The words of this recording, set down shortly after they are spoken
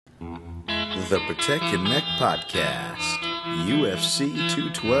The Protect Your Neck Podcast, UFC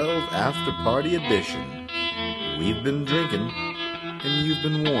 212 Afterparty Edition. We've been drinking, and you've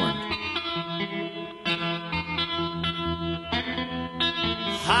been warned.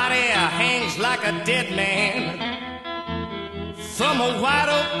 Hot air hangs like a dead man from a white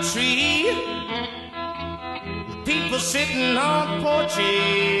oak tree. People sitting on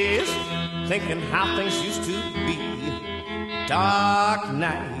porches thinking how things used to be. Dark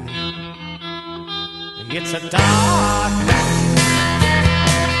night. It's a dark night.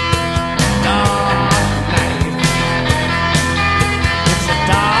 Dark night. It's a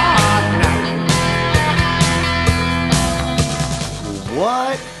dark night.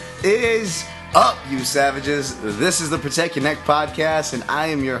 What is up, you savages? This is the Protect Your Neck Podcast, and I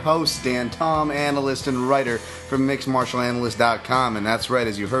am your host, Dan Tom, analyst and writer from MixedMartialAnalyst.com. And that's right,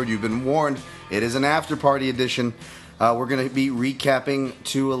 as you heard, you've been warned, it is an after-party edition. We're going to be recapping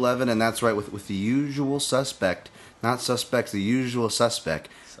 211, and that's right, with the usual suspect. Not suspects, the usual suspect.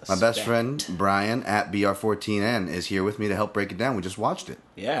 My best friend, Brian, at BR14N, is here with me to help break it down. We just watched it.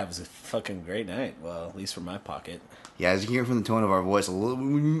 Yeah, it was a fucking great night. Well, at least for my pocket. Yeah, as you hear from the tone of our voice, a little,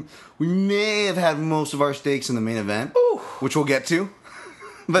 we may have had most of our stakes in the main event, which we'll get to.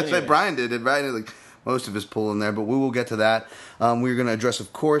 But Anyway. Brian did. Brian did like most of his pull in there, but we will get to that. We're going to address,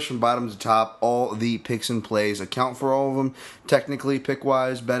 of course, from bottom to top, all the picks and plays. Account for all of them, technically,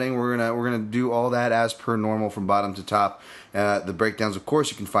 pick-wise, betting. We're gonna do all that as per normal from bottom to top. The breakdowns, of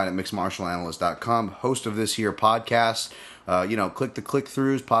course, you can find at MixedMartialAnalyst.com. Host of this here podcast. Click the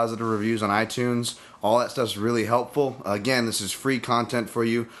click-throughs, positive reviews on iTunes. All that stuff's really helpful. Again, this is free content for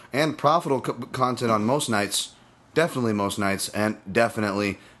you and profitable content on most nights. Definitely most nights, and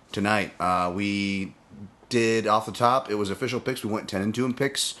definitely tonight. We did off the top. It was official picks. We went 10-2 in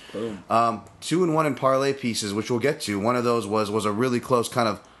picks. Boom. 2-1 in parlay pieces, which we'll get to. One of those was a really close, kind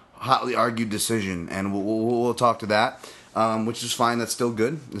of hotly argued decision, and we'll talk to that. Which is fine. That's still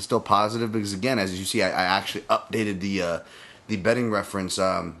good. It's still positive because, again, as you see, I actually updated the betting reference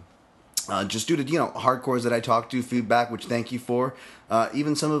just due to hardcores that I talked to, feedback, which thank you for.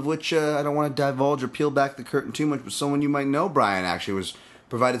 Even some of which I don't want to divulge or peel back the curtain too much, but someone you might know, Brian, actually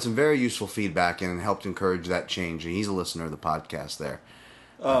provided some very useful feedback and helped encourage that change. And he's a listener of the podcast there.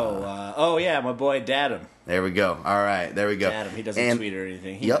 Yeah, my boy Datum. There we go. All right, there we go. Datum, he doesn't tweet or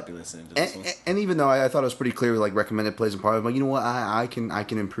anything. He might be listening to this one. And even though I thought it was pretty clear, like recommended plays and parlays, but you know what, I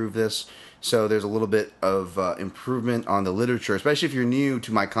can improve this. So there's a little bit of improvement on the literature, especially if you're new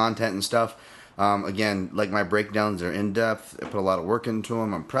to my content and stuff. Again, like my breakdowns, they're in depth. I put a lot of work into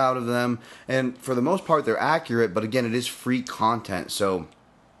them. I'm proud of them, and for the most part, they're accurate. But again, it is free content, so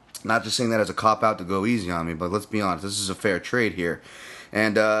not just saying that as a cop out to go easy on me, but let's be honest, this is a fair trade here.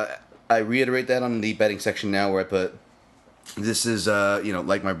 And I reiterate that on the betting section now where I put, this is,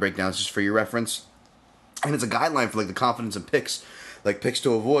 like my breakdowns, just for your reference. And it's a guideline for, like, the confidence in picks. Like, picks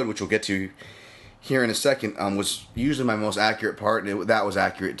to avoid, which we'll get to here in a second, was usually my most accurate part. And that was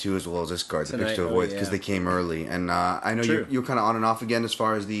accurate, too, as well as this card, the picks to avoid, because they came early. And I know you were kind of on and off again as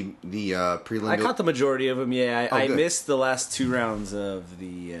far as the prelim. I caught the majority of them, yeah. I good. missed the last two rounds of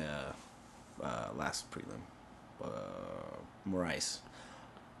the last prelim. Moraes.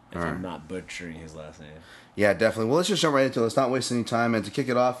 If I'm not butchering his last name. Yeah, definitely. Well, let's just jump right into it. Let's not waste any time. And to kick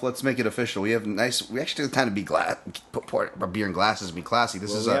it off, let's make it official. We actually took the time to be pour our beer in glasses and be classy. We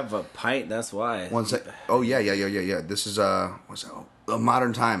have a pint, that's why. One sec. Oh, yeah. This is, what's that?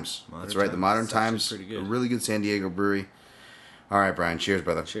 Modern Times. That's right, the Modern Times. Pretty good. A really good San Diego brewery. All right, Brian. Cheers,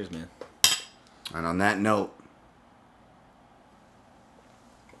 brother. Cheers, man. And on that note,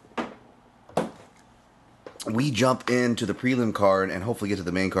 we jump into the prelim card and hopefully get to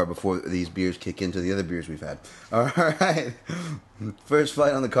the main card before these beers kick into the other beers we've had. All right. First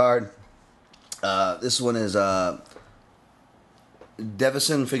fight on the card. This one is Devison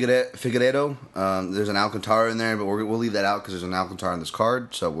Figueiredo. There's an Alcantara in there, but we'll leave that out because there's an Alcantara on this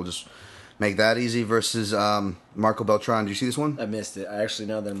card. So we'll just make that easy versus Marco Beltran. Did you see this one? I missed it. I actually,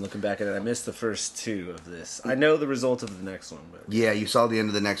 now that I'm looking back at it, I missed the first two of this. I know the result of the next one. But Yeah, you saw the end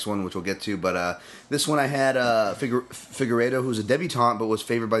of the next one, which we'll get to. But this one I had Figueiredo, who's a debutante, but was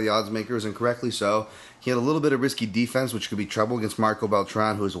favored by the odds makers, and correctly so. He had a little bit of risky defense, which could be trouble against Marco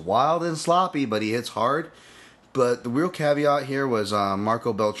Beltran, who is wild and sloppy, but he hits hard. But the real caveat here was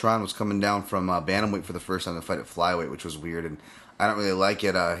Marco Beltran was coming down from bantamweight for the first time to fight at flyweight, which was weird, and I don't really like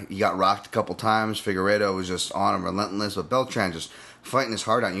it. He got rocked a couple times. Figueiredo was just on him, relentless, but Beltran just fighting his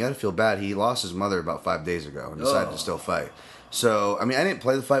heart out. You got to feel bad. He lost his mother about 5 days ago and decided to still fight. So, I mean, I didn't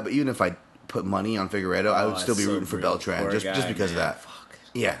play the fight, but even if I put money on Figueiredo, I would still be rooting for Beltran just because of that. Fuck.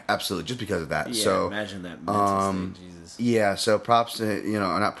 Yeah, absolutely. Just because of that. Yeah, so imagine that mental state, Jesus. Yeah, so props to,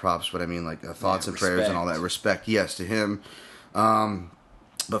 not props, but I mean like thoughts and prayers and all that. Respect, yes, to him.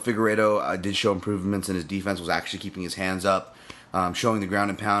 But Figueiredo did show improvements in his defense, was actually keeping his hands up, showing the ground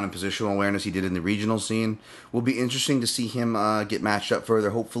and pound and positional awareness he did in the regional scene. Will be interesting to see him get matched up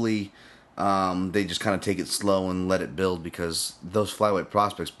further. Hopefully, they just kind of take it slow and let it build, because those flyweight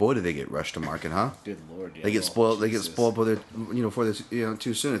prospects, boy, do they get rushed to market, huh? Good Lord, yeah. They get spoiled. They get spoiled for their,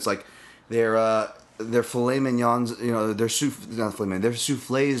 too soon. It's like they're filet mignons. They're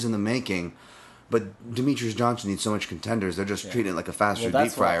soufflés in the making. But Demetrius Johnson needs so much contenders. They're just treating it like a fast food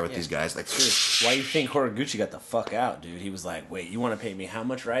deep fryer with these guys. Like, why do you think Horiguchi got the fuck out, dude? He was like, "Wait, you want to pay me how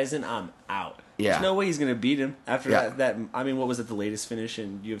much, Ryzen? I'm out." Yeah. There's no way he's gonna beat him after that. I mean, what was it? The latest finish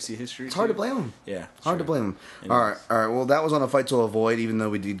in UFC history? It's hard to blame him. Yeah, hard to blame him. All right. Well, that was on a fight to avoid, even though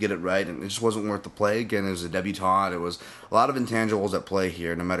we did get it right, and it just wasn't worth the play. Again, it was a debutante. It was a lot of intangibles at play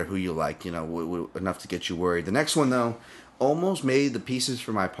here. No matter who you like, enough to get you worried. The next one, though, almost made the pieces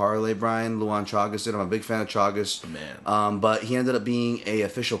for my parlay, Brian. Luan Chagas did. I'm a big fan of Chagas. Man. But he ended up being a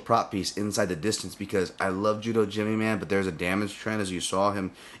official prop piece inside the distance, because I love Judo Jimmy, man, but there's a damage trend as you saw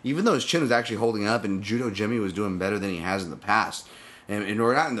him. Even though his chin was actually holding up and Judo Jimmy was doing better than he has in the past.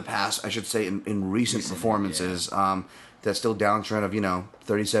 Or not in the past, I should say in recent performances. Yeah. That still downtrend of,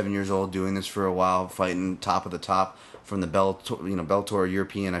 37 years old, doing this for a while, fighting top of the top from the Bellator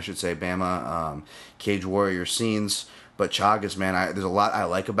European, I should say, Bama, Cage Warrior scenes. But Chagas, man, there's a lot I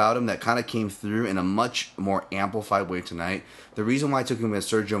like about him that kind of came through in a much more amplified way tonight. The reason why I took him as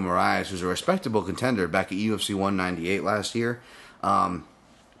Sergio Moraes, who's a respectable contender back at UFC 198 last year,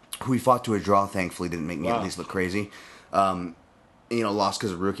 who he fought to a draw, thankfully, didn't make me at least look crazy. Lost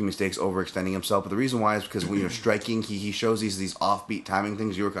because of rookie mistakes, overextending himself. But the reason why is because when you're striking, he shows these offbeat timing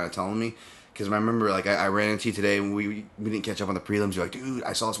things you were kind of telling me. Because I remember, I ran into you today and we didn't catch up on the prelims. You're like, dude,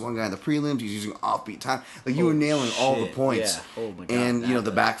 I saw this one guy in the prelims. He's using offbeat time. Like, you were nailing all the points. Yeah. Oh my God. And,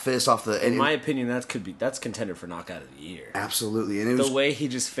 the back fist off the... In my opinion, that's contender for knockout of the year. Absolutely. And it was, the way he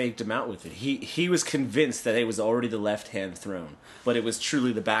just faked him out with it. He was convinced that it was already the left hand thrown, but it was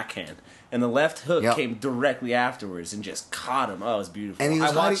truly the backhand. And the left hook came directly afterwards and just caught him. Oh, it was beautiful. And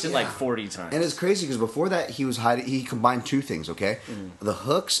I watched it like 40 times. And it's crazy because before that, he was hiding. He combined two things, okay? The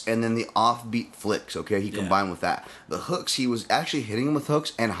hooks and then the offbeat flicks, okay? He combined with that. The hooks, he was actually hitting him with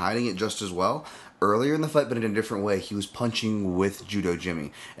hooks and hiding it just as well. Earlier in the fight, but in a different way, he was punching with Judo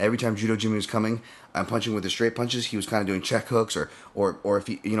Jimmy. Every time Judo Jimmy was coming and punching with the straight punches, he was kind of doing check hooks or if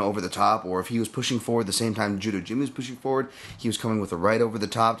he, over the top, or if he was pushing forward the same time Judo Jimmy was pushing forward, he was coming with a right over the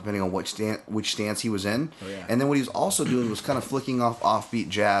top, depending on which stance he was in. Oh, yeah. And then what he was also doing was kind of flicking off offbeat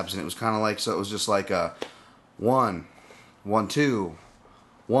jabs, and it was kind of like, so it was just like a 1, 1, 2,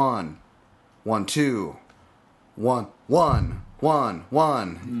 1, 1, 2, 1, 1. 1,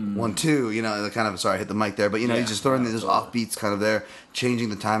 1, 1, 2, kind of, sorry, I hit the mic there, but, he's just throwing these offbeats kind of there,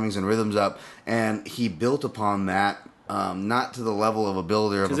 changing the timings and rhythms up, and he built upon that, not to the level of a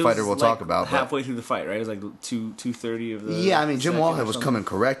builder of a fighter we'll talk about. Halfway through the fight, right? It was like 2:30 of the... Yeah, I mean, Jim Wallhead was coming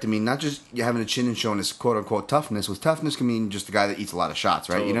correct. I mean, not just having a chin and showing his quote-unquote toughness. With toughness can mean just the guy that eats a lot of shots,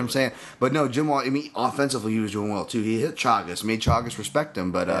 right? Totally. You know what I'm saying? But no, Jim Wallhead, I mean, offensively, he was doing well, too. He hit Chagas, made Chagas respect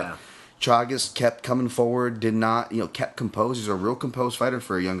him, but... Chagas kept coming forward, did not, kept composed. He's a real composed fighter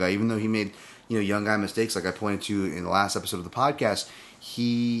for a young guy, even though he made, young guy mistakes, like I pointed to in the last episode of the podcast.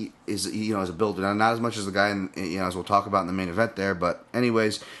 He is, as a builder, not as much as the guy, as we'll talk about in the main event there. But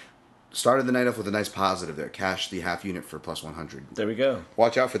anyways, started the night off with a nice positive there. Cashed the half unit for plus 100. There we go.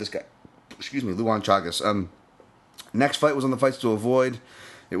 Watch out for this guy. Excuse me, Luan Chagas. Next fight was on the fights to avoid.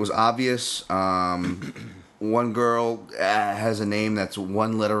 It was obvious. One girl has a name that's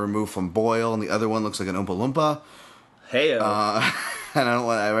one letter removed from Boyle, and the other one looks like an Oompa Loompa. Hey, and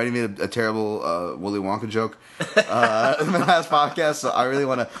I already made a terrible Willy Wonka joke in the last podcast, so I really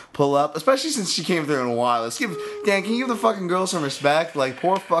want to pull up, especially since she came through in a while. Dan, can you give the fucking girl some respect? Like,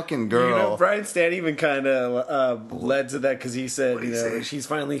 poor fucking girl. Brian Stan even kind of led to that because he said, she's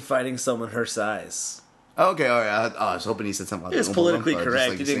finally fighting someone her size. Okay, all right. I was hoping he said something about that. It's politically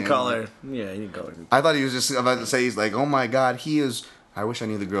correct. He didn't call her. Yeah, he didn't call her. I thought he was just about to say, he's like, oh my God, he is... I wish I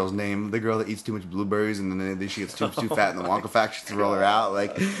knew the girl's name. The girl that eats too much blueberries and then she gets too fat in the Wonka factory to roll her out.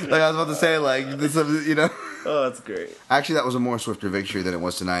 Like I was about to say, this, Oh, that's great. Actually, that was a more swifter victory than it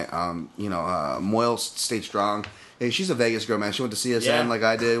was tonight. Moyle stayed strong. Hey, she's a Vegas girl, man. She went to CSN like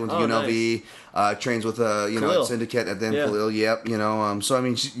I did. Went to UNLV. Nice. Trains with Syndicate at then Khalil. Yep. So I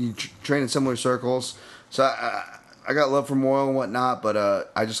mean, you train in similar circles. So I got love for Moyle and whatnot,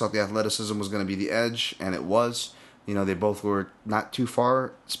 but I just thought the athleticism was going to be the edge, and it was. You know, they both were not too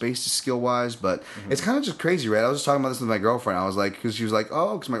far spaced skill-wise, but it's kind of just crazy, right? I was just talking about this with my girlfriend. I was like, because she was like,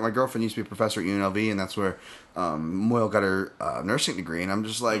 oh, because my girlfriend used to be a professor at UNLV, and that's where Moyle got her nursing degree. And I'm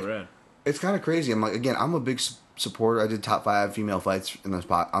just like, it's kind of crazy. I'm like, again, I'm a big supporter. I did top 5 female fights in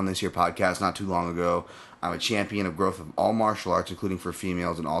on this year podcast not too long ago. I'm a champion of growth of all martial arts, including for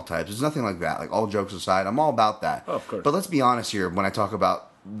females and all types. There's nothing like that. Like, all jokes aside, I'm all about that. Oh, of course. But let's be honest here when I talk about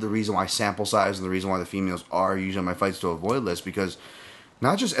the reason why sample size and the reason why the females are using my fights to avoid this, because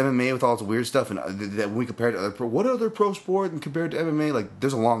not just MMA with all its weird stuff, and that when we compare it to other what other pro sport and compared to MMA, like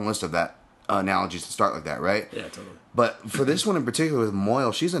there's a long list of that analogies to start like that, right? Yeah, totally. But for this one in particular with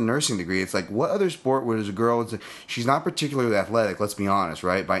Moyle, she's a nursing degree. It's like, what other sport where there's a girl, she's not particularly athletic, let's be honest,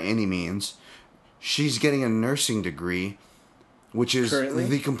 right? By any means. She's getting a nursing degree, which is currently?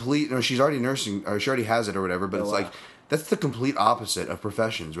 The complete, no, she's already nursing, or she already has it or whatever, but it's like, that's the complete opposite of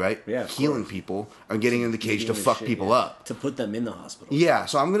professions, right? Yeah, healing people and getting in the cage to fuck people up. To put them in the hospital. Yeah,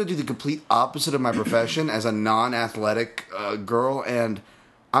 so I'm going to do the complete opposite of my profession as a non-athletic girl, and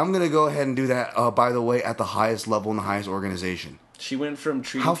I'm going to go ahead and do that, by the way, at the highest level in the highest organization. She went from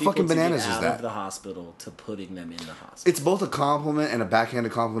treating How people fucking to bananas get is out that? of the hospital to putting them in the hospital. It's both a compliment and a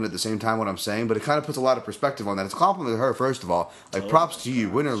backhanded compliment at the same time, what I'm saying, but it kind of puts a lot of perspective on that. It's a compliment to her, first of all. Like, props to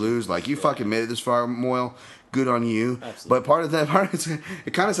you, win or lose. Like, you fucking made it this far, Moyle. Good on you. Absolutely. But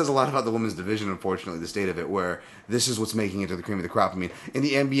it kind of says a lot about the women's division, unfortunately, the state of it, where this is what's making it to the cream of the crop. I mean, in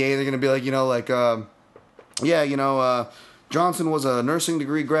the NBA, they're going to be like, Johnson was a nursing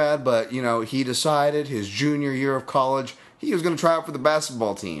degree grad, but, he decided his junior year of college he was going to try out for the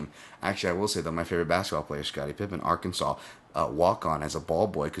basketball team. Actually, I will say, though, my favorite basketball player, Scottie Pippen, Arkansas, walk-on as a ball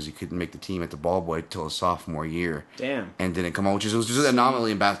boy because he couldn't make the team at the ball boy till his sophomore year. Damn. And didn't come on, which was just an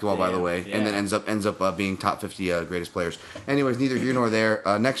anomaly in basketball, by the way. Yeah. And then ends up being top 50 greatest players. Anyways, neither here nor there.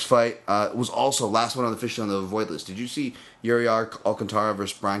 Next fight was also last one officially on the avoid list. Did you see Yuri Alcantara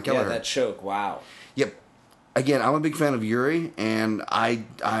versus Brian Kelleher? Yeah, that choke. Wow. Yep. Again, I'm a big fan of Yuri, and I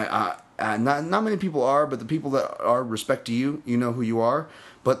not many people are, but the people that are, respect to you. You know who you are.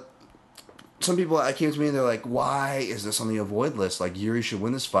 But some people that came to me and they're like, why is this on the avoid list? Like, Yuri should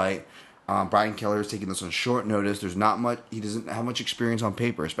win this fight. Brian Kelleher is taking this on short notice. There's not much. He doesn't have much experience on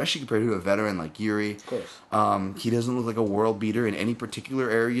paper, especially compared to a veteran like Yuri. Of course. He doesn't look like a world beater in any particular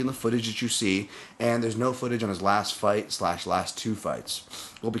area in the footage that you see. And there's no footage on his last fight / last 2 fights.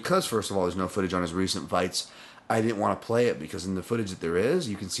 Well, because, first of all, there's no footage on his recent fights, I didn't want to play it because in the footage that there is,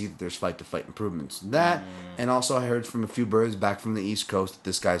 you can see that there's fight-to-fight improvements. And also I heard from a few birds back from the East Coast that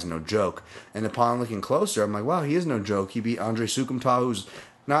this guy's no joke. And upon looking closer, I'm like, wow, he is no joke. He beat Andre Sukumta, who's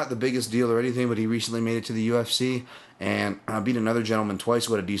not the biggest deal or anything, but he recently made it to the UFC. And beat another gentleman twice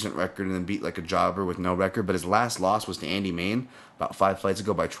who had a decent record and then beat like a jobber with no record. But his last loss was to Andy Main about 5 fights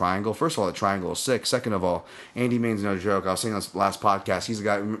ago by triangle. First of all, the triangle is sick. Second of all, Andy Main's no joke. I was saying on this last podcast, he's a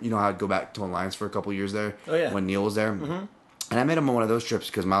guy, you know how I'd go back to Alliance for a couple years there? Oh, yeah. When Neil was there? Mm-hmm. And I made him on one of those trips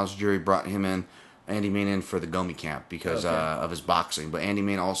because Miles Jury brought him in, Andy Main in for the Gomi camp because of his boxing. But Andy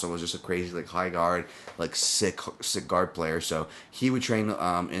Main also was just a crazy, like, high guard, like, sick guard player. So he would train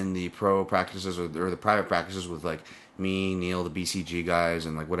in the pro practices or the private practices with, like, me, Neil, the BCG guys,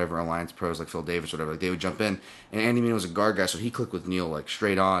 and like whatever Alliance pros like Phil Davis or whatever, like they would jump in. And Andy Mean was a guard guy, so he clicked with Neil like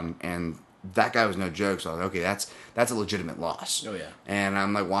straight on, and that guy was no joke. So I was like, okay, that's a legitimate loss. Oh yeah. And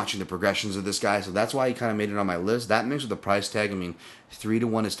I'm like watching the progressions of this guy, so that's why he kind of made it on my list. That mixed with the price tag, I mean,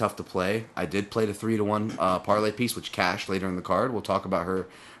 3-1 is tough to play. I did play the 3-1 parlay piece, which cashed later in the card. We'll talk about her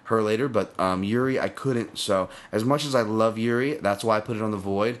later, but Yuri, I couldn't. So as much as I love Yuri, that's why I put it on the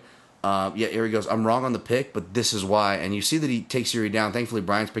void. Here he goes. I'm wrong on the pick, but this is why. And you see that he takes Yuri down. Thankfully,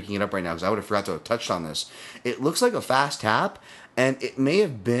 Brian's picking it up right now because I would have forgot to have touched on this. It looks like a fast tap, and it may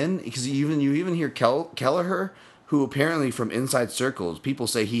have been because you even hear Kelleher, who apparently from inside circles, people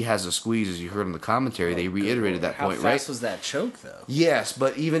say he has a squeeze, as you heard in the commentary. They reiterated that point, right? How fast was that choke, though? Yes,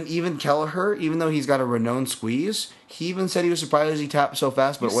 but even Kelleher, even though he's got a renowned squeeze, he even said he was surprised he tapped so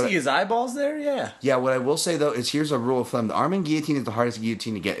fast. But see his eyeballs there? Yeah. Yeah, what I will say, though, is here's a rule of thumb. The arm guillotine is the hardest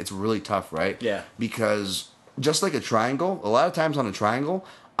guillotine to get. It's really tough, right? Yeah. Because just like a triangle, a lot of times on a triangle,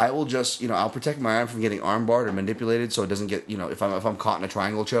 I will just, I'll protect my arm from getting arm barred or manipulated so it doesn't get, if I'm caught in a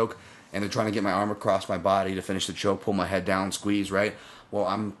triangle choke, and they're trying to get my arm across my body to finish the choke, pull my head down, squeeze, right? Well,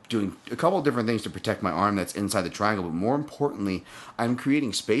 I'm doing a couple of different things to protect my arm that's inside the triangle, but more importantly, I'm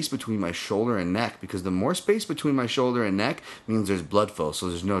creating space between my shoulder and neck, because the more space between my shoulder and neck means there's blood flow, so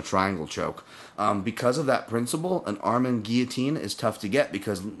there's no triangle choke. Because of that principle, an arm and guillotine is tough to get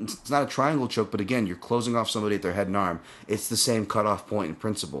because it's not a triangle choke, but again, you're closing off somebody at their head and arm. It's the same cutoff point in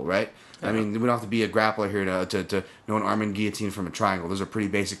principle, right? I mean, we don't have to be a grappler here to know an arm and guillotine from a triangle. Those are pretty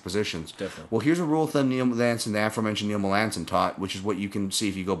basic positions. Definitely. Well, here's a rule of thumb Neil Melanson, the aforementioned Neil Melanson taught, which is what you can see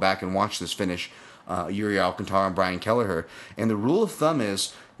if you go back and watch this finish, Yuri Alcantara and Brian Kelleher. And the rule of thumb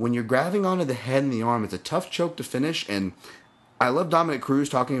is when you're grabbing onto the head and the arm, it's a tough choke to finish. And I love Dominic Cruz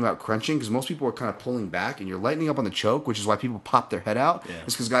talking about crunching because most people are kind of pulling back and you're lightening up on the choke, which is why people pop their head out. Yeah.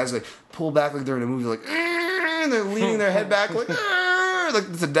 It's because guys like pull back like they're in a movie, like, and they're leaning their head back like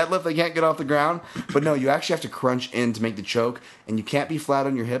it's a deadlift, they can't get off the ground. But no, you actually have to crunch in to make the choke, and you can't be flat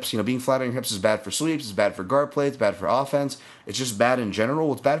on your hips. You know, being flat on your hips is bad for sweeps, it's bad for guard plays, it's bad for offense. It's just bad in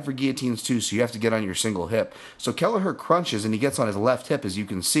general. It's bad for guillotines too, so you have to get on your single hip. So Kelleher crunches, and he gets on his left hip, as you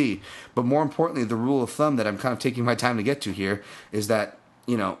can see. But more importantly, the rule of thumb that I'm kind of taking my time to get to here is that,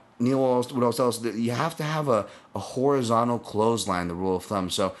 you know, Neil would also tell us that you have to have a horizontal clothesline, the rule of thumb.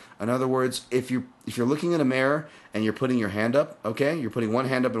 So, in other words, if you're looking in a mirror and you're putting your hand up, okay, you're putting one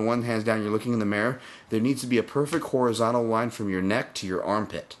hand up and one hand down, you're looking in the mirror, there needs to be a perfect horizontal line from your neck to your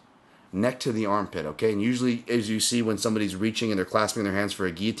armpit. Neck to the armpit, okay? And usually, as you see when somebody's reaching and they're clasping their hands for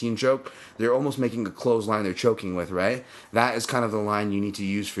a guillotine choke, they're almost making a clothesline they're choking with, right? That is kind of the line you need to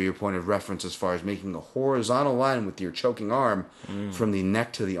use for your point of reference as far as making a horizontal line with your choking arm from the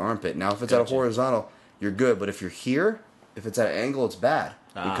neck to the armpit. Now, if it's at a horizontal, you're good. But if you're here, if it's at an angle, it's bad.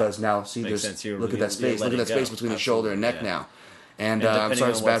 Because now, see, look at that space. Look at that space between the shoulder and neck now. And I'm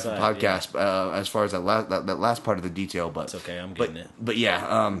sorry it's bad for the podcast as far as that last part of the detail. But it's okay, I'm getting it. But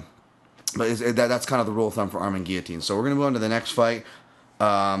yeah, but that's kind of the rule of thumb for arm and guillotine. So we're going to move on to the next fight,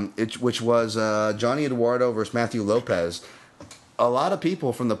 which was Johnny Eduardo versus Matthew Lopez. A lot of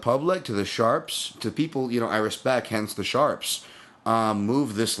people, from the public to the sharps to people, you know, I respect, hence the sharps,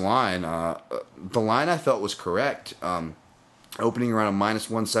 moved this line. The line I felt was correct, opening around a minus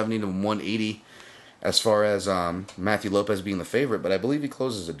 170 to 180 as far as Matthew Lopez being the favorite, but I believe he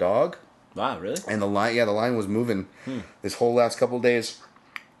closes a dog. Wow, really? And the line was moving this whole last couple of days.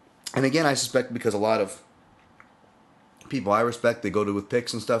 And again, I suspect because a lot of people I respect, they go to with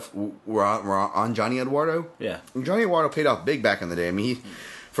picks and stuff, were on Johnny Eduardo. Yeah. And Johnny Eduardo paid off big back in the day. I mean,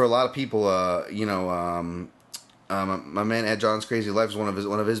 for a lot of people, my man Ed John's Crazy Life is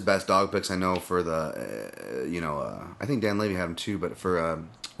one of his best dog picks I know for the, I think Dan Levy had him too, but for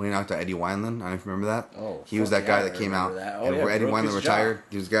when he knocked out Eddie Wineland, I don't know if you remember that. Oh, he was that guy that came out and where Eddie Wineland retired.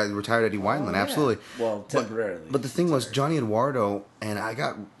 He was the guy that retired Eddie Wineland, absolutely. Well, temporarily. But the thing was, Johnny Eduardo, and I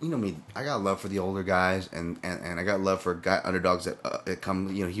got, I got love for the older guys, and I got love for underdogs that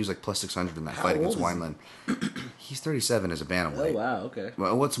come, he was like plus 600 in that fight against Wineland. He's 37 as a bantamweight. Oh, wow, okay.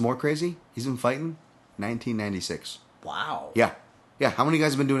 Well, what's more crazy? He's been fighting 1996. Wow. Yeah, how many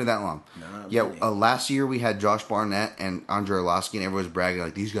guys have been doing it that long? Last year we had Josh Barnett and Andre Arlovsky, and everyone was bragging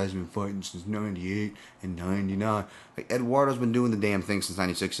like these guys have been fighting since 98 and 99. Like Eduardo's been doing the damn thing since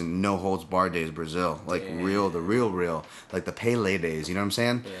 96 and no holds barred days Brazil. Like the real, like the Pele days, you know what I'm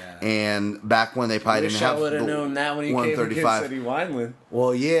saying? Yeah. And back when they probably didn't have I would have known that when he came against Eddie Wineland.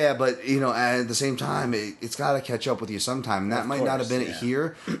 Well, yeah, but at the same time, it's got to catch up with you sometime. And that might not have been it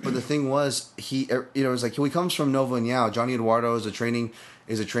here, but the thing was, he was like he comes from Nova and Yao. Johnny Eduardo is a training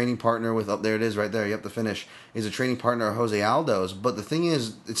partner with there it is right there. Yep, the finish is a training partner of Jose Aldo's. But the thing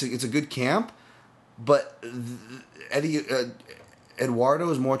is, it's a good camp, but Eduardo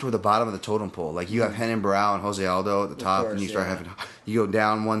is more toward the bottom of the totem pole. Like you have Renan Barão and Jose Aldo at the top, and you start having you go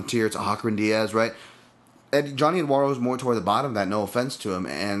down one tier. It's Akron Diaz, right? Johnny Eduardo is more toward the bottom of that, no offense to him.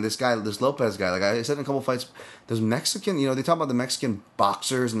 And this Lopez guy, like I said in a couple fights, those Mexican, they talk about the Mexican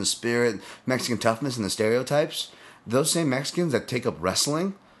boxers and the spirit, Mexican toughness and the stereotypes. Those same Mexicans that take up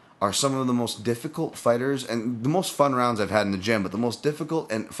wrestling are some of the most difficult fighters and the most fun rounds I've had in the gym, but the most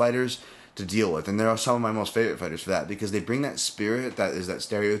difficult fighters to deal with. And they are some of my most favorite fighters for that because they bring that spirit that is that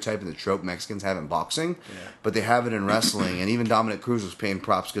stereotype and the trope Mexicans have in boxing, but they have it in wrestling. And even Dominic Cruz was paying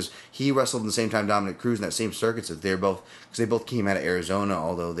props because he wrestled in the same time Dominic Cruz in that same circuits as they both came out of Arizona,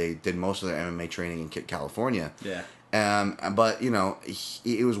 although they did most of their MMA training in California. Yeah. But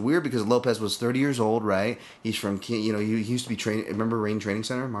it was weird because Lopez was 30 years old, right? He's from, he used to be training. Remember Rain Training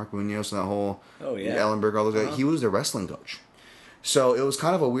Center, Mark Munoz and that whole Ellenberg, all those guys. He was their wrestling coach. So it was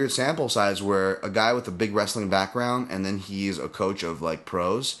kind of a weird sample size where a guy with a big wrestling background and then he's a coach of like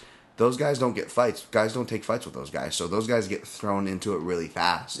pros. Those guys don't get fights. Guys don't take fights with those guys. So those guys get thrown into it really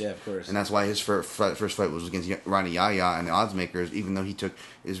fast. Yeah, of course. And that's why his first fight was against Ronnie Yaya and the odds makers. Even though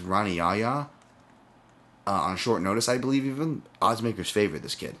is Ronnie Yaya on short notice, I believe even odds makers favored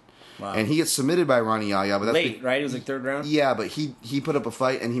this kid. Wow. And he gets submitted by Ronnie Yaya, but that's late, right? It was like third round. Yeah, but he put up a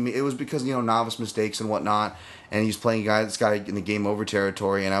fight, and it was because novice mistakes and whatnot, and he's playing this guy in the game over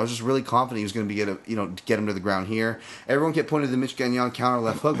territory, and I was just really confident he was going to get him to the ground here. Everyone kept pointing to the Mitch Gagnon counter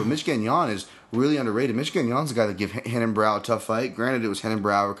left hook, but Mitch Gagnon is really underrated. Mitch Gagnon's the guy that gave Hennenbrau a tough fight. Granted, it was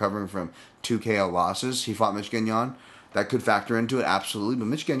Hennenbrau recovering from 2 KO losses. He fought Mitch Gagnon. That could factor into it, absolutely. But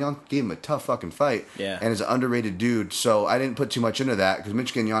Mitch Gagnon gave him a tough fucking fight. Yeah. And is an underrated dude. So I didn't put too much into that. Because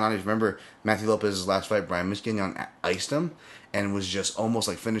Mitch Gagnon, I don't even remember Matthew Lopez's last fight, Brian. Mitch Gagnon iced him. And was just almost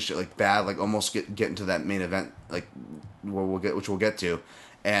like finished it like bad. Like almost get into that main event. Like which we'll get to.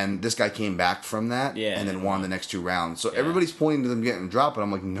 And this guy came back from that. Yeah. And then won the next 2 rounds. So everybody's pointing to them getting dropped. And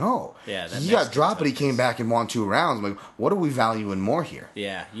I'm like, no. Yeah. He got dropped, but he came back and won 2 rounds. I'm like, what are we valuing more here?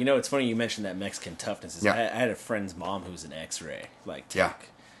 Yeah. It's funny you mentioned that Mexican toughness. I had a friend's mom who was an X-ray tech. Yeah.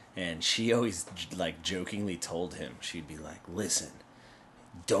 And she always jokingly told him, she'd be like, listen,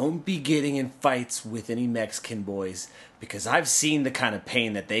 don't be getting in fights with any Mexican boys because I've seen the kind of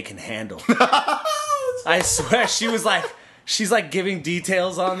pain that they can handle. I swear, she's like giving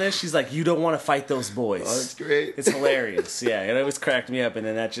details on this. She's like, you don't want to fight those boys. Oh, that's great. It's hilarious. Yeah, it always cracked me up, and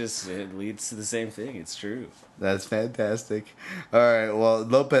then it leads to the same thing. It's true. That's fantastic. All right, well,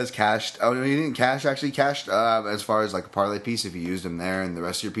 Lopez cashed. Oh, no, he didn't cash. Actually, cashed as far as like a parlay piece. If you used him there, and the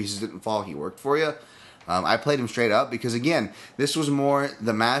rest of your pieces didn't fall, he worked for you. I played him straight up because again, this was more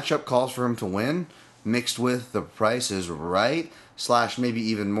the matchup calls for him to win, mixed with the price is right. / maybe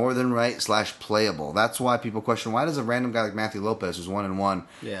even more than right / playable. That's why people question, why does a random guy like Matthew Lopez, who's 1-1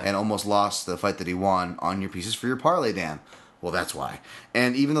 and almost lost the fight that he won, on your pieces for your parlay, Dan? Well, that's why.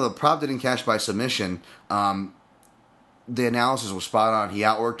 And even though the prop didn't cash by submission, the analysis was spot on. He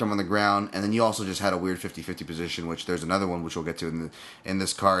outworked him on the ground, and then you also just had a weird 50-50 position, which there's another one which we'll get to in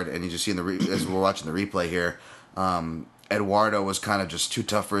this card, and you just see as we're watching the replay here, Eduardo was kind of just too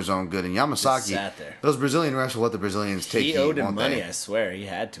tough for his own good, and Yamasaki, sat there. Those Brazilian refs will let the Brazilians take He heat, owed him won't money, they? I swear. He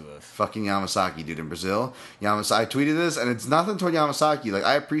had to have. Fucking Yamasaki, dude, in Brazil. I tweeted this, and it's nothing toward Yamasaki. Like,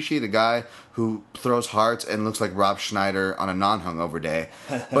 I appreciate a guy who throws hearts and looks like Rob Schneider on a non-hungover day.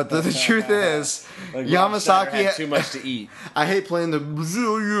 But the truth is, Yamasaki had too much to eat. I hate playing the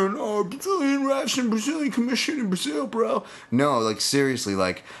Brazilian refs and Brazilian commission in Brazil, bro. No, like seriously,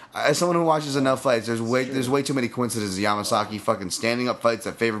 like as someone who watches enough fights, there's way too many coincidences. Yamasaki fucking standing up fights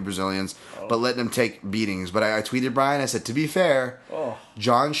that favor Brazilians, but letting them take beatings. But I tweeted Brian. I said, to be fair,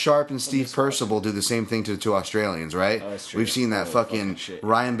 John Sharp and Steve Percival do the same thing to the 2 Australians, right? That's true. We've seen that fucking shit.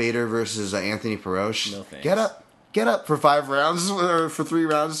 Ryan Bader versus Anthony Perosh. No thanks. Get up for 5 rounds or for 3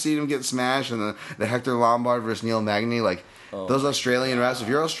 rounds to see him get smashed, and the Hector Lombard versus Neil Magny, like those Australian refs. If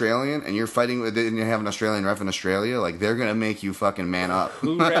you're Australian and you're fighting and you have an Australian ref in Australia, like they're gonna make you fucking man up.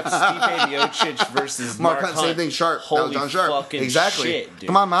 Who refs Stipe Miocic versus Mark Hunt? Same thing. Sharp. Holy that was John Sharp. fucking Exactly. shit, dude.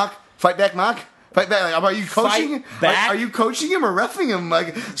 Come on, Mark. Fight back, Mark. Fight back. Like, are you coaching? Fight back? Are you coaching him or reffing him?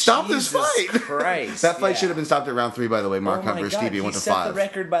 Like, stop Jesus this fight. Christ. That fight should have been stopped at round 3, by the way. Mark Hunt versus Stevie went to 5. He set the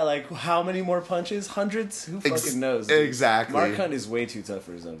record by like how many more punches? Hundreds? Who fucking knows? Dude? Exactly. Mark Hunt is way too tough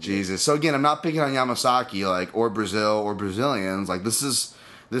for his own. Jesus. So again, I'm not picking on Yamasaki, like, or Brazil or Brazilians. Like, this is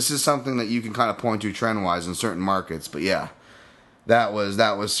something that you can kind of point to trend wise in certain markets. But yeah. That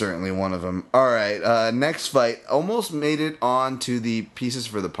was certainly one of them. All right, next fight almost made it on to the pieces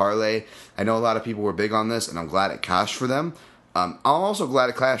for the parlay. I know a lot of people were big on this, and I'm glad it cashed for them. I'm also glad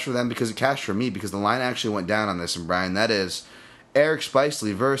it cashed for them because it cashed for me because the line actually went down on this. And Brian, that is Eric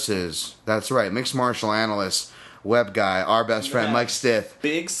Spicely versus, that's right, mixed martial analyst, web guy, our best friend, Mike Stith.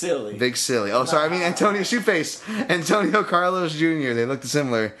 Big Silly. Oh, sorry, I mean Antonio Shoeface, Antonio Carlos Jr. They looked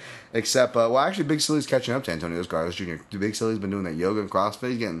similar. Except, well, actually, Big Silly's catching up to Antonio Carlos Jr. Big Silly's been doing that yoga and CrossFit.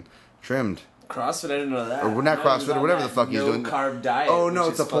 He's getting trimmed. CrossFit, I didn't know that. Or not CrossFit, or whatever the fuck he's doing. No-carb diet. Oh, no,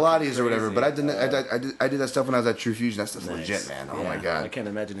 it's a Pilates or whatever. Crazy. But I did that stuff when I was at True Fusion. That stuff's legit, man. Oh, my God. I can't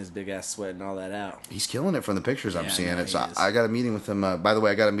imagine his big ass sweating all that out. He's killing it from the pictures I'm seeing. No, it. So I got a meeting with him. By the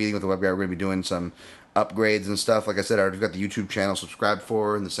way, I got a meeting with the web guy. We're going to be doing some upgrades and stuff. Like I said, I already got the YouTube channel subscribed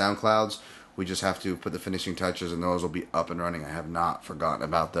for and the SoundClouds. We just have to put the finishing touches, and those will be up and running. I have not forgotten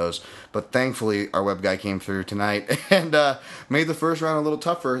about those. But thankfully, our web guy came through tonight and made the first round a little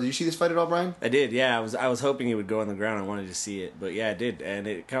tougher. Did you see this fight at all, Brian? I did, yeah. I was hoping he would go on the ground. I wanted to see it, but yeah, I did, and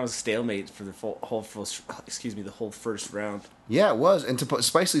it kind of was a stalemate for the whole first round. Yeah, it was. And to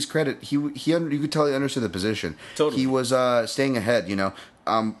Spicely's credit, you could tell he understood the position. Totally. He was staying ahead.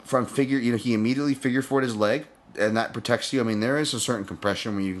 From figure. He immediately figure forward his leg. And that protects you. I mean, there is a certain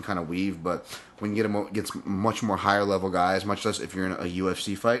compression where you can kind of weave, but when you get much more higher level guys, much less if you're in a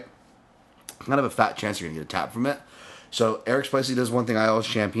UFC fight, kind of a fat chance you're going to get a tap from it. So Eric Spicely does one thing I always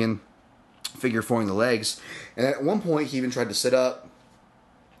champion, figure 4ing the legs. And at one point, he even tried to sit up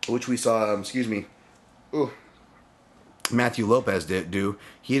which we saw, Matthew Lopez do.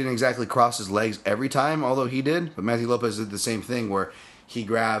 He didn't exactly cross his legs every time, although he did. But Matthew Lopez did the same thing where he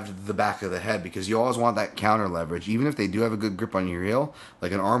grabbed the back of the head, because you always want that counter leverage. Even if they do have a good grip on your heel,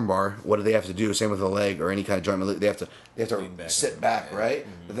 like an arm bar, what do they have to do? Same with a leg or any kind of joint. They have to sit back, right?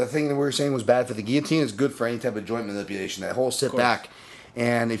 Mm-hmm. But the thing that we were saying was bad for the guillotine is good for any type of joint manipulation. That whole sit back,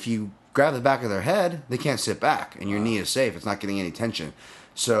 and if you grab the back of their head, they can't sit back, and your knee is safe. It's not getting any tension.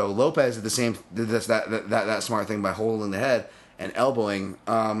 So Lopez did that smart thing by holding the head and elbowing.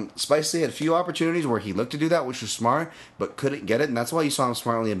 Spicy had a few opportunities where he looked to do that, which was smart, but couldn't get it, and that's why you saw him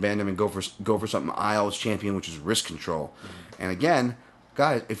smartly abandon and go for something I always champion, which is wrist control. Mm-hmm. And again,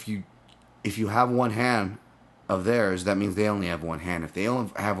 guys, if you have one hand of theirs, that means they only have one hand. If they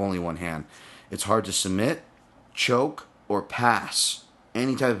only have one hand, it's hard to submit, choke, or pass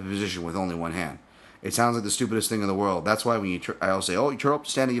any type of position with only one hand. It sounds like the stupidest thing in the world. That's why when I always say, you turtle up,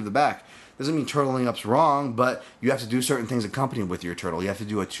 stand and give the back. Doesn't mean turtling up's wrong, but you have to do certain things accompanied with your turtle. You have to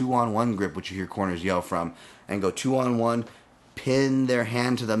do a 2-on-1 grip, which you hear corners yell from, and go 2-on-1, pin their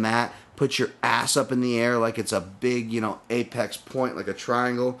hand to the mat, put your ass up in the air like it's a big, apex point, like a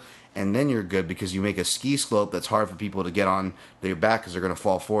triangle, and then you're good, because you make a ski slope that's hard for people to get on their back because they're going to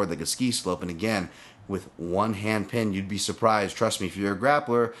fall forward like a ski slope. And again, with one hand pin, you'd be surprised. Trust me, if you're a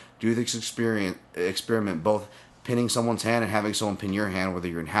grappler, do this experiment, both pinning someone's hand and having someone pin your hand, whether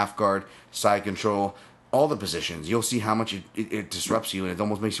you're in half guard, side control, all the positions. You'll see how much it disrupts you, and it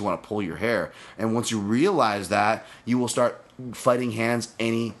almost makes you want to pull your hair. And once you realize that, you will start fighting hands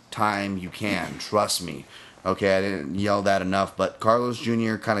any time you can. Trust me. Okay, I didn't yell that enough, but Carlos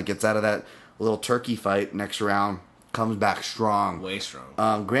Jr. kind of gets out of that little turkey fight next round, comes back strong. Way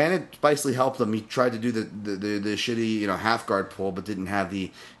strong. Granted, Spicely helped him. He tried to do the shitty, half guard pull, but didn't have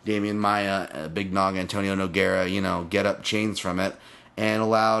the Damian Maia, Big Nog, Antonio Nogueira, get up chains from it, and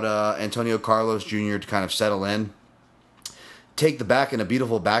allowed Antonio Carlos Jr. to kind of settle in, take the back in a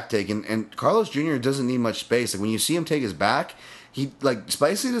beautiful back take. And Carlos Jr. doesn't need much space. Like when you see him take his back,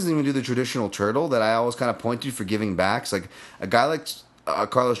 Spicely doesn't even do the traditional turtle that I always kind of point to for giving backs. Like a guy like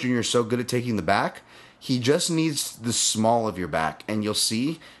Carlos Jr. is so good at taking the back. He just needs the small of your back, and you'll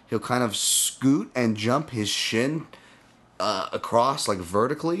see he'll kind of scoot and jump his shin across, like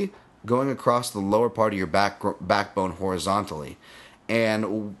vertically, going across the lower part of your backbone horizontally.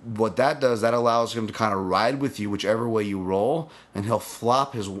 And what that does, that allows him to kind of ride with you whichever way you roll, and he'll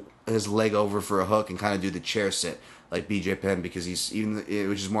flop his leg over for a hook and kind of do the chair sit like BJ Penn, because which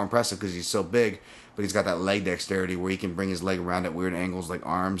is more impressive because he's so big. But he's got that leg dexterity where he can bring his leg around at weird angles like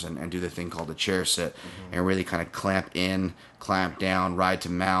arms and do the thing called the chair sit, and really kind of clamp in, clamp down, ride to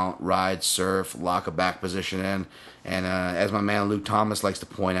mount, ride, surf, lock a back position in. And as my man Luke Thomas likes to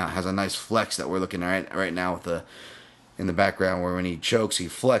point out, has a nice flex that we're looking at right now with in the background, where when he chokes, he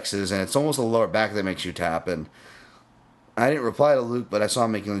flexes, and it's almost the lower back that makes you tap. And I didn't reply to Luke, but I saw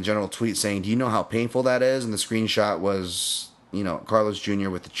him making a general tweet saying, do you know how painful that is? And the screenshot was, Carlos Jr.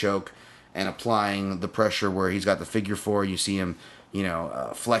 with the choke and applying the pressure where he's got the figure four. You see him,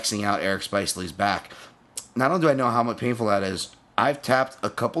 flexing out Eric Spicely's back. Not only do I know how much painful that is, I've tapped a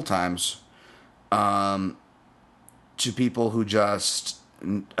couple times to people who just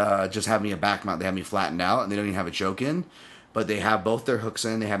have me a back mount. They have me flattened out, and they don't even have a choke in, but they have both their hooks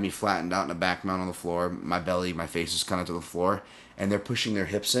in. They have me flattened out in a back mount on the floor. My belly, my face is kind of to the floor, and they're pushing their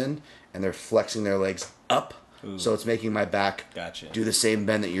hips in, and they're flexing their legs up. Ooh. So it's making my back do the same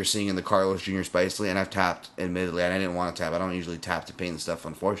bend that you're seeing in the Carlos Jr. Spicely. And I've tapped, admittedly, and I didn't want to tap. I don't usually tap to pain stuff,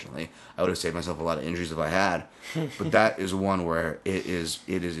 unfortunately. I would have saved myself a lot of injuries if I had. But that is one where it is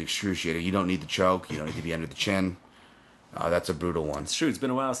excruciating. You don't need the choke. You don't need to be under the chin. That's a brutal one. It's true. It's been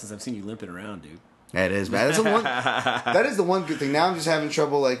a while since I've seen you limping around, dude. Yeah, it is, man. That is the one good thing. Now I'm just having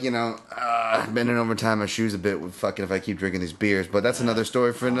trouble, bending over tying my shoes a bit with fucking if I keep drinking these beers. But that's another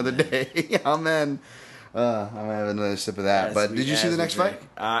story for another day. Oh, man. I'm going to have another sip of that. But did you see the next fight?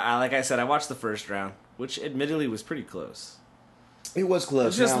 Like I said, I watched the first round, which admittedly was pretty close. It was close. It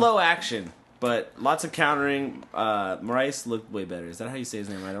was just low action, but lots of countering. Moraes looked way better. Is that how you say his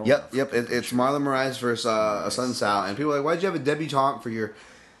name? I don't know. Yep. It's Marlon Moraes versus Sun Sao. And people are like, why'd you have a debutante for your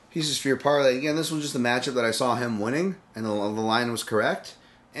pieces for your parlay? Again, this was just a matchup that I saw him winning, and the line was correct.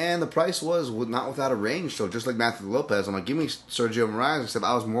 And the price was not without a range. So just like Matthew Lopez, I'm like, give me Sergio Moraes, except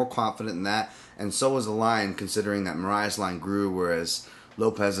I was more confident in that. And so was the line, considering that Moraes' line grew, whereas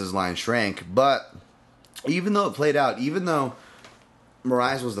Lopez's line shrank. But even though it played out, even though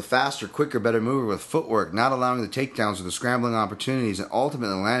Moraes was the faster, quicker, better mover with footwork, not allowing the takedowns or the scrambling opportunities, and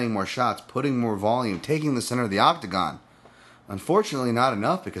ultimately landing more shots, putting more volume, taking the center of the octagon, Unfortunately, not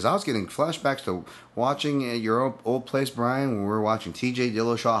enough, because I was getting flashbacks to watching at your old place, Brian, when we were watching TJ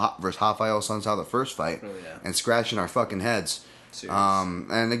Dillashaw versus Rafael Sunsao, the first fight, and scratching our fucking heads.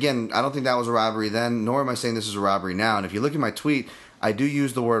 And again, I don't think that was a robbery then, nor am I saying this is a robbery now. And if you look at my tweet, I do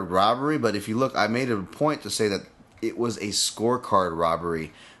use the word robbery, but if you look, I made it a point to say that it was a scorecard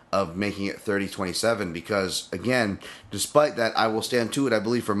robbery of making it 30-27, because again, despite that, I will stand to it. I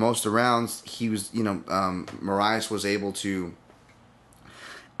believe for most of the rounds, he was, Moraes was able to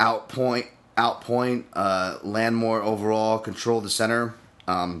outpoint, land more overall, control the center,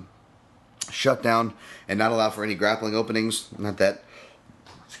 shut down, and not allow for any grappling openings. Not that,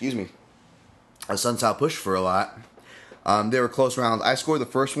 Sunsao pushed for a lot. They were close rounds. I scored the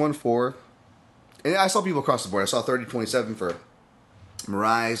first one and I saw people across the board. I saw 30-27 for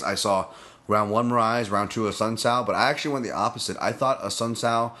Moraes. I saw round 1 Moraes, round 2 Sunsao, but I actually went the opposite. I thought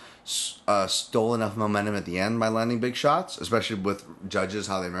Sunsao stole enough momentum at the end by landing big shots, especially with judges,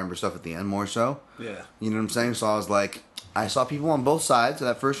 how they remember stuff at the end more so. Yeah. You know what I'm saying? So I was like, I saw people on both sides of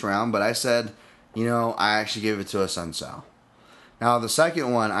that first round, but I said, I actually gave it to Sunsao. Now, the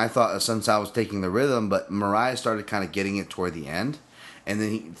second one, I thought Sunsao was taking the rhythm, but Moraes started kind of getting it toward the end. And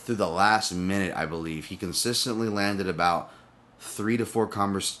then through the last minute, I believe, he consistently landed about 3 to 4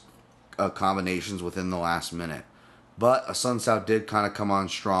 combinations within the last minute. But Sunsao did kind of come on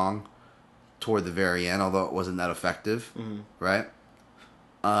strong toward the very end, although it wasn't that effective, right?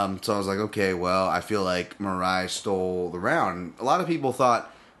 So I was like, okay, well, I feel like Moraes stole the round. A lot of people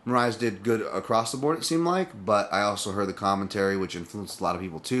thought Moraes did good across the board, it seemed like, but I also heard the commentary, which influenced a lot of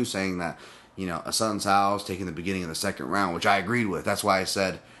people too, saying that, Sunsao was taking the beginning of the second round, which I agreed with. That's why I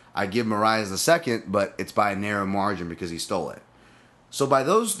said I give Moraes the second, but it's by a narrow margin because he stole it. So by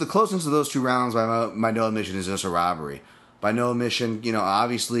the closeness of those 2 rounds, by no admission, is just a robbery. By no admission,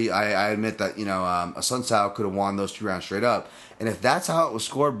 obviously, I admit that, a Sunsao could have won those 2 rounds straight up. And if that's how it was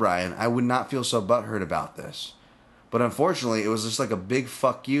scored, Brian, I would not feel so butthurt about this. But unfortunately, it was just like a big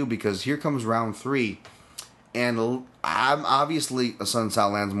fuck you, because here comes round 3. And I'm obviously, a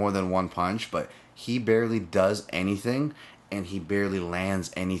Sunsao lands more than 1 punch, but he barely does anything. And he barely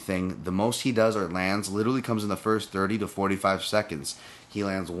lands anything. The most he does or lands literally comes in the first 30 to 45 seconds. He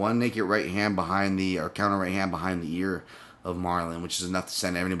lands 1 naked right hand counter right hand behind the ear of Marlon, which is enough to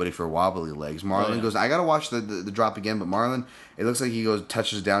send everybody for wobbly legs. Marlon goes, I gotta watch the drop again, but Marlon, it looks like he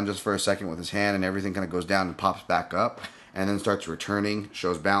touches down just for a second with his hand, and everything kind of goes down and pops back up, and then starts returning,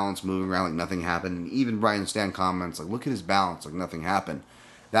 shows balance, moving around like nothing happened. And even Brian Stan comments, like, look at his balance, like nothing happened.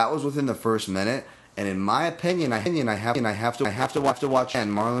 That was within the first minute. And in my opinion, I have to watch.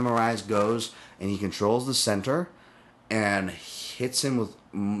 And Marlon Moraes goes and he controls the center and hits him with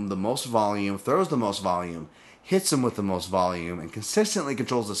the most volume, throws the most volume, hits him with the most volume, and consistently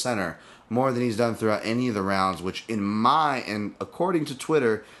controls the center more than he's done throughout any of the rounds. Which, and according to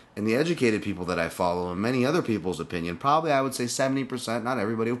Twitter and the educated people that I follow and many other people's opinion, probably I would say 70%. Not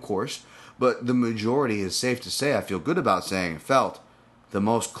everybody, of course, but the majority is safe to say. I feel good about saying it felt the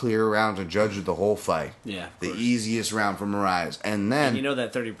most clear round to judge the whole fight. Yeah. The easiest round for Moraes. And then... And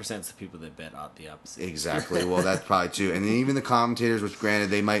that 30% is the people that bet out the opposite. Exactly. Well, that's probably too. And then even the commentators, which granted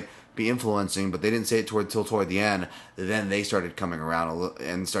they might be influencing, but they didn't say it till toward the end. Then they started coming around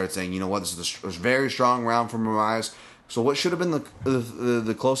and started saying, this is a very strong round for Moraes. So what should have been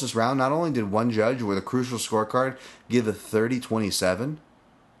the closest round, not only did one judge with a crucial scorecard give a 30-27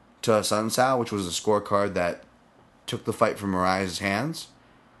 to Sunsao, which was a scorecard that took the fight from Moraes' hands,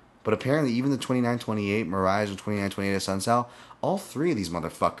 but apparently even the 29-28 Moraes and 29-28 Sunsao, all 3 of these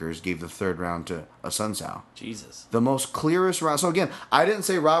motherfuckers gave the third round to Sunsao. Jesus. The most clearest round. So again, I didn't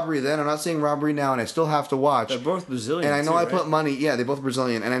say robbery then. I'm not saying robbery now, and I still have to watch. They're both Brazilian. And I know too, I right? put money. Yeah, they both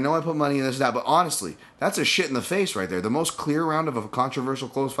Brazilian, and I know I put money in this and that. But honestly, that's a shit in the face right there. The most clear round of a controversial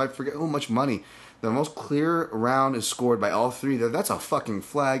close fight. Forget how much money. The most clear round is scored by all 3. That's a fucking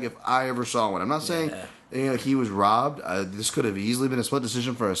flag if I ever saw one. I'm not saying he was robbed. This could have easily been a split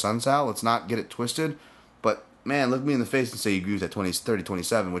decision for a Sunsao. Let's not get it twisted. But man, look me in the face and say you agree with that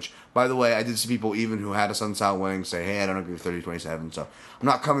 30-27. Which, by the way, I did see people even who had a Sunsao winning say, "Hey, I don't agree with 30-27." So I'm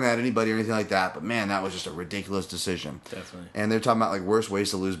not coming at anybody or anything like that. But man, that was just a ridiculous decision. Definitely. And they're talking about like worst ways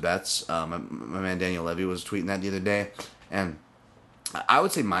to lose bets. My man Daniel Levy was tweeting that the other day, and I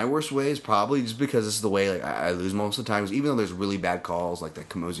would say my worst way is probably just because this is the way like I lose most of the times. Even though there's really bad calls, like the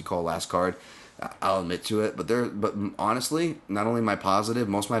Kamosi call last card, I'll admit to it. But honestly, not only my positive,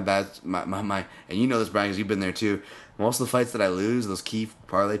 most of my bad, my and you know this, Brian, because you've been there too. Most of the fights that I lose, those key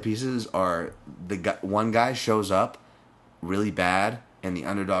parlay pieces, are one guy shows up really bad and the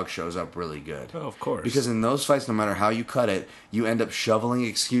underdog shows up really good. Oh, of course. Because in those fights, no matter how you cut it, you end up shoveling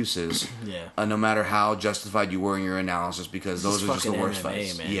excuses. Yeah. No matter how justified you were in your analysis, because those are just the worst MMA,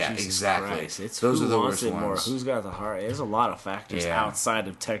 fights. man. Yeah, Jesus exactly. Christ. It's those who are the wants worst it more, ones. who's got the heart. There's a lot of factors Yeah. outside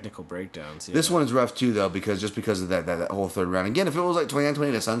of technical breakdowns. Yeah. This one's rough too, though, because of that whole third round. Again, if it was like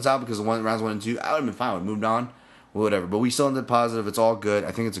 29-20 to Suns out because the rounds 1 and 2, I would have been fine. I would have moved on, whatever. But we still ended positive. It's all good.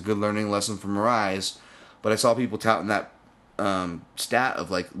 I think it's a good learning lesson for Moraes. But I saw people touting that stat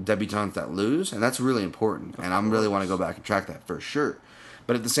of like debutantes that lose, and that's really important. And I really want to go back and track that for sure.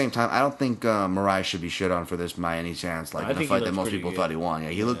 But at the same time, I don't think Moraes should be shit on for this by any chance. Like in a fight that most people thought he won. Yeah,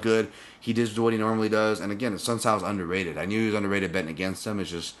 he looked good. He did what he normally does. And again, Sun Tzu's underrated. I knew he was underrated betting against him. It's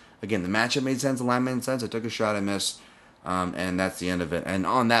just, again, the matchup made sense, the line made sense. I took a shot, I missed. And that's the end of it. And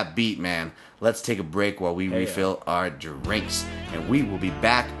on that beat, man, let's take a break while we refill our drinks. And we will be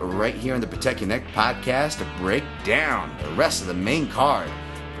back right here on the Protect Your Neck podcast to break down the rest of the main card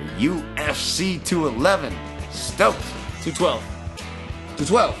for UFC 211. Stoked. 212.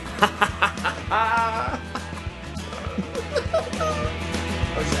 212.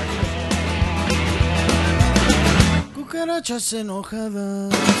 Cucarachas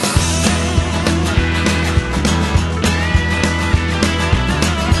enojadas.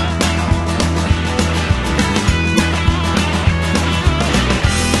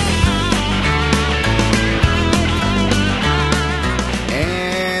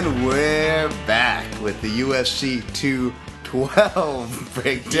 And we're back with the UFC 212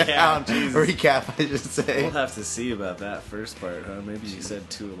 breakdown recap, I should say. We'll have to see about that first part, huh? Maybe you said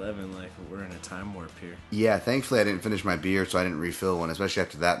 211, like we're in a time warp here. Yeah, thankfully I didn't finish my beer, so I didn't refill one, especially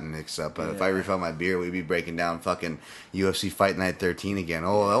after that mix up. If I refill my beer, we'd be breaking down fucking UFC Fight Night 13 again.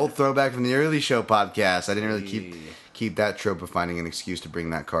 Oh, the old throwback from the early show podcast. I didn't really keep that trope of finding an excuse to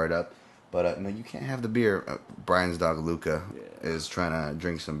bring that card up. But no, you can't have the beer. Brian's dog Luca is trying to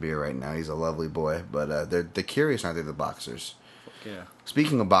drink some beer right now. He's a lovely boy, but they're curious, aren't they? The boxers. Yeah.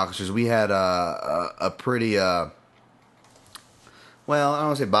 Speaking of boxers, we had a pretty well, I don't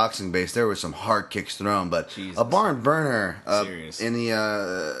want to say boxing based. There were some hard kicks thrown, but a barn burner in the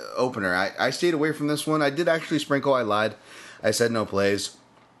opener. I stayed away from this one. I did actually sprinkle. I lied. I said no plays.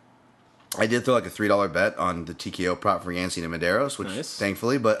 I did throw like a $3 bet on the TKO prop for Yancy and Medeiros, which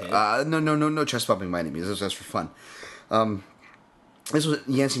thankfully, but no chest pumping by any means. This was just for fun. This was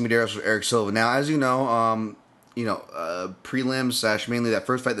Yancy Medeiros with Eric Silva. Now, as you know, prelims / mainly that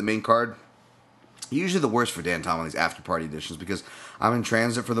first fight, the main card. Usually the worst for Dan Tom on these after-party editions because I'm in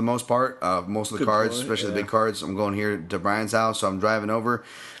transit for the most part. Most of the cards, especially the big cards, I'm going here to Brian's house, so I'm driving over.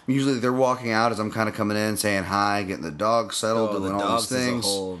 Usually they're walking out as I'm kind of coming in, saying hi, getting the dog settled, doing all those things.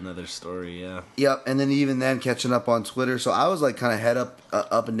 Is a whole another story, yeah. Yep, and then even then catching up on Twitter. So I was like kind of head up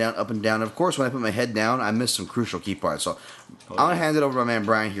and down, up and down. Of course, when I put my head down, I missed some crucial key parts. So I'm going to hand it over to my man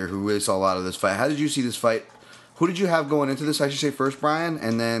Brian here, who really saw a lot of this fight. How did you see this fight? Who did you have going into this? I should say first, Brian,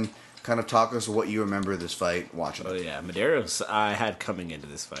 and then kind of talk us what you remember of this fight watching. Oh yeah, Medeiros I had coming into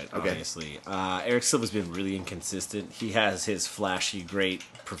this fight, obviously. Eric Silva's been really inconsistent. He has his flashy, great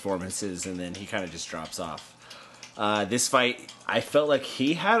performances, and then he kind of just drops off. This fight, I felt like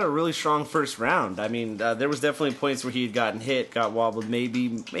he had a really strong first round. I mean, there was definitely points where he had gotten hit, got wobbled, maybe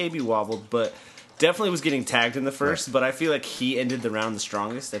wobbled, but definitely was getting tagged in the first. Right. But I feel like he ended the round the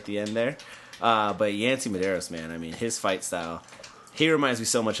strongest at the end there. But Yancy Medeiros, man, I mean, his fight style, he reminds me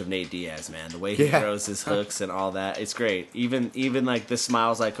so much of Nate Diaz, man. The way he throws his hooks and all that, it's great. Even like the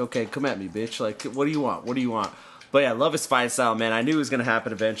smile's like, okay, come at me, bitch. Like, what do you want? What do you want? But yeah, I love his fight style, man. I knew it was gonna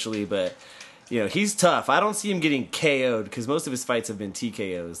happen eventually, but he's tough. I don't see him getting KO'd because most of his fights have been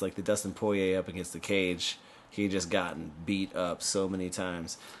TKOs, like the Dustin Poirier up against the cage. He just gotten beat up so many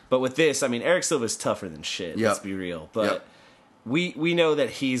times. But with this, I mean, Eric Silva's tougher than shit. Let's be real. But we know that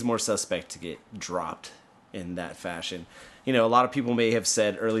he's more suspect to get dropped in that fashion. A lot of people may have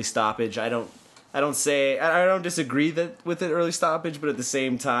said early stoppage. I don't disagree with it early stoppage, but at the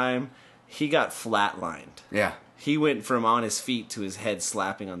same time, he got flatlined. Yeah. He went from on his feet to his head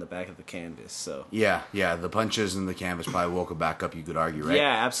slapping on the back of the canvas. So yeah, the punches in the canvas probably woke him back up, you could argue, right?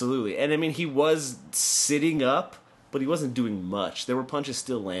 Yeah, absolutely. And I mean, he was sitting up, but he wasn't doing much. There were punches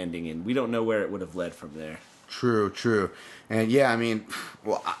still landing, and we don't know where it would have led from there. True. And yeah, I mean,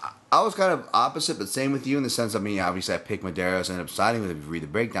 well, I was kind of opposite, but same with you in the sense, I mean, obviously I picked Medeiros and ended up siding with him if you read the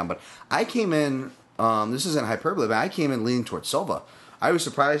breakdown, but I came in, this isn't hyperbole, but I came in leaning towards Silva. I was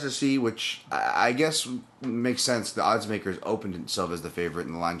surprised to see, which I guess makes sense, the odds makers opened Silva as the favorite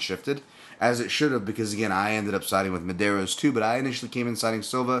and the line shifted, as it should have, because again, I ended up siding with Medeiros too, but I initially came in siding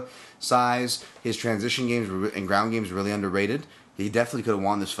Silva. Size, his transition games and ground games really underrated. He definitely could have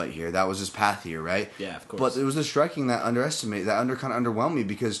won this fight here. That was his path here, right? Yeah, of course. But it was the striking that kind of underwhelmed me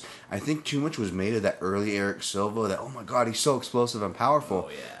because I think too much was made of that early Eric Silva. That, oh my God, he's so explosive and powerful.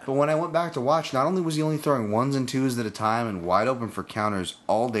 Oh, yeah. But when I went back to watch, not only was he only throwing ones and twos at a time and wide open for counters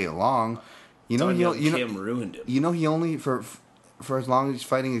all day long, Kim ruined him. You know, he only for as long as he's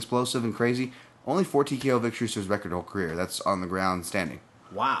fighting explosive and crazy, only 4 TKO victories to his record whole career. That's on the ground standing.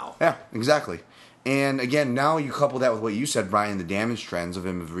 Wow. Yeah, exactly. And again, now you couple that with what you said, Brian, the damage trends of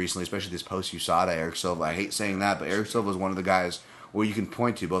him recently, especially this post-USADA Eric Silva. I hate saying that, but Eric Silva is one of the guys where you can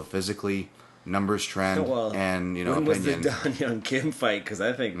point to both physically, numbers trend, and when opinion. was the Don Young Kim fight? Because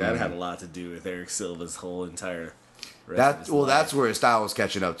I think that had a lot to do with Eric Silva's whole entire. That's where his style was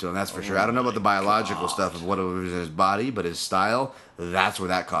catching up to him. That's for sure. I don't know about the biological stuff of what it was in his body, but his style, that's where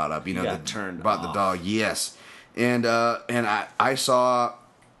that caught up. You know, turned about the dog, yes. And I saw.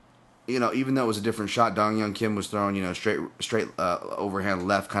 Even though it was a different shot, Dong Young Kim was throwing, straight overhand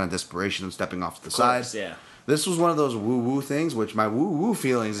left, kind of desperation and stepping off to the side. Yeah. This was one of those woo-woo things, which my woo-woo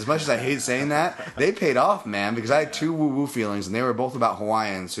feelings, as much as I hate saying that, they paid off, man, because I had 2 woo-woo feelings, and they were both about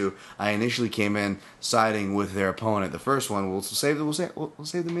Hawaiians, who I initially came in siding with their opponent. The first one, we'll save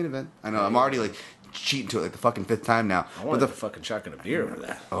the main event. I know, I'm already, cheating to it like the fucking 5th time now. I wanted to fucking shotgun a beer over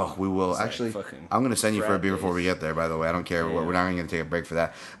that. Oh, we will. Actually, I'm going to send you for a beer before we get there, by the way. I don't care. Yeah. We're not going to take a break for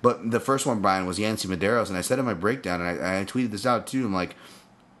that. But the first one, Brian, was Yancy Medeiros, and I said in my breakdown, and I tweeted this out too, I'm like,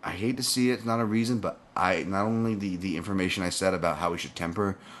 I hate to see it. It's not a reason, but not only the information I said about how we should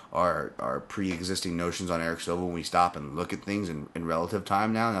temper our pre-existing notions on Eric Silva when we stop and look at things in relative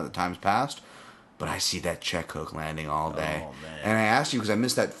time now that time's passed, but I see that check hook landing all day. Oh, man. And I asked you because I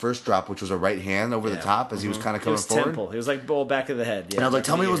missed that first drop, which was a right hand over the top as he was kind of coming forward. Temple. He was like back of the head. Yeah, and I was like,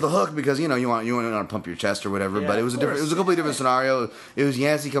 tell me it was the hook because you want to pump your chest or whatever. Yeah, but it was a completely different scenario. It was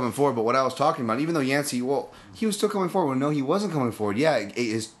Yancy coming forward. But what I was talking about, even though Yancy, he was still coming forward. Well, no, he wasn't coming forward. Yeah,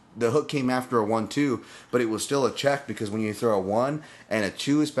 the hook came after a 1-2, but it was still a check because when you throw a 1 and a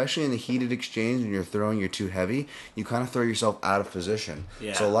 2, especially in the heated exchange and you're throwing you're too heavy, you kind of throw yourself out of position.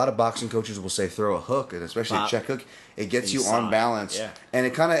 Yeah. So a lot of boxing coaches will say throw a hook, and especially a check hook, it gets you on balance. Yeah. And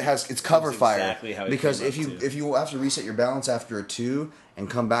it kind of it's cover fire. Exactly how because if you have to reset your balance after a 2 and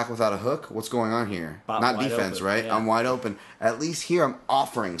come back without a hook, what's going on here? Not defense, open, right? Yeah. I'm wide open. At least here I'm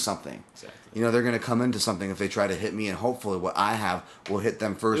offering something. Exactly. They're going to come into something if they try to hit me, and hopefully what I have will hit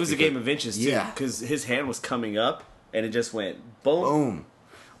them first. It was a game of inches, too, because his hand was coming up, and it just went boom. Boom.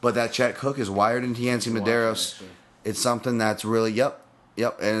 But that check hook is wired into Yancy Medeiros. It's something that's really, yep,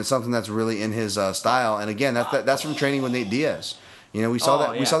 and it's something that's really in his style. And again, that's from training with Nate Diaz. We saw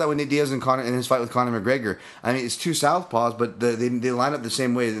that. We saw that with Nate Diaz in his fight with Conor McGregor. I mean, it's 2 southpaws, but they line up the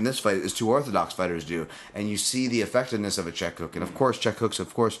same way in this fight as 2 orthodox fighters do, and you see the effectiveness of a check hook. And of course, check hooks,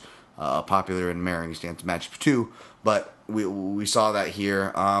 popular in American stance match 2, but we saw that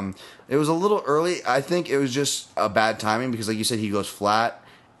here. It was a little early. I think it was just a bad timing because, like you said, he goes flat,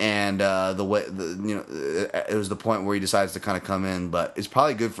 and it was the point where he decides to kind of come in. But it's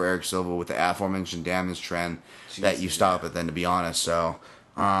probably good for Eric Silva with the aforementioned damage trend that you stop it. Then, to be honest, so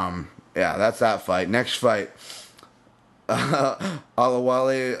that's that fight. Next fight,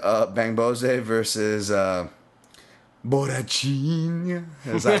 Alawale Bangbose versus. Borrachinha,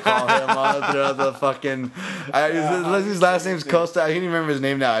 as I call him throughout the fucking. His last name's Costa. I can't even remember his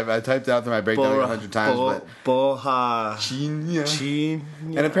name now. I typed it out through my breakdown 100 times. But Borrachinha.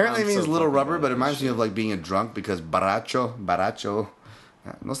 And apparently it means little rubber, but it reminds me of being a drunk because baracho.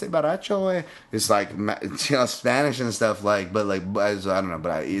 No say baracho. It's like Spanish and stuff I don't know,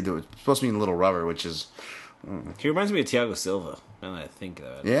 but it's supposed to mean little rubber, which is. He reminds me of Thiago Silva. Now that I think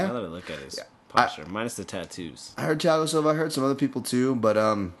of it. Yeah. Now that I look at his. Posture, minus the tattoos. I heard Thiago Silva. I heard some other people too. But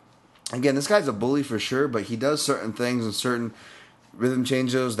again, this guy's a bully for sure. But he does certain things and certain rhythm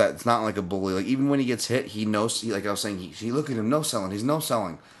changes that's not like a bully. Like even when he gets hit, he knows. Like I was saying, he look at him no selling. He's no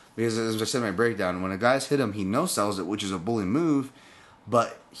selling because as I said in my breakdown, when a guy's hit him, he no sells it, which is a bully move.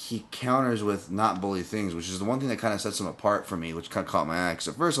 But he counters with not bully things, which is the one thing that kind of sets him apart for me, which kind of caught my eye. Because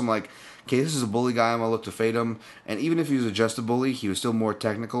at first I'm like, okay, this is a bully guy. I'm going to look to fade him. And even if he was just a bully, he was still more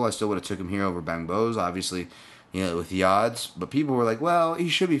technical. I still would have took him here over Bang Bose, obviously, with the odds. But people were like, well, he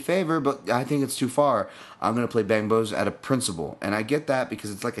should be favored, but I think it's too far. I'm going to play Bang Bose at a principle. And I get that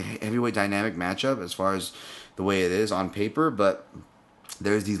because it's like a heavyweight dynamic matchup as far as the way it is on paper. But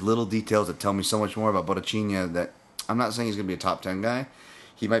there's these little details that tell me so much more about Borrachinha that I'm not saying he's going to be a top 10 guy.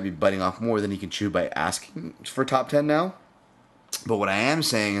 He might be biting off more than he can chew by asking for top 10 now. But what I am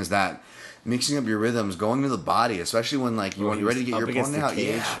saying is that mixing up your rhythms, going to the body, especially when like you're ready to get your opponent out.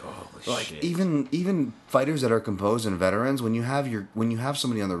 Like even fighters that are composed and veterans, when you have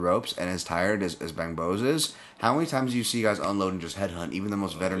somebody on the ropes and as tired as Bang Bose is, how many times do you see guys unload and just headhunt even the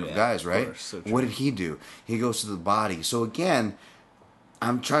most veteran of guys, right? So what did he do? He goes to the body. So again,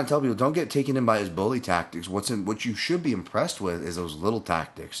 I'm trying to tell people, don't get taken in by his bully tactics. What you should be impressed with is those little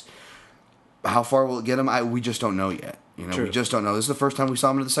tactics. How far will it get him? We just don't know yet. We just don't know. This is the first time we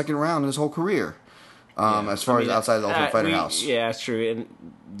saw him in the second round in his whole career. As far as outside of the Ultimate Fighter house. Yeah, that's true. And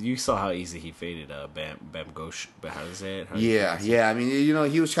you saw how easy he faded Bam Ghosh. How does it? Yeah. I mean,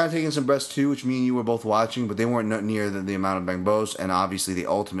 he was kind of taking some breaths too, which me and you were both watching, but they weren't near the amount of Bang Bose, and obviously they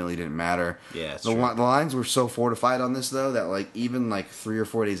ultimately didn't matter. Yeah, that's true. The lines were so fortified on this though that like even like 3 or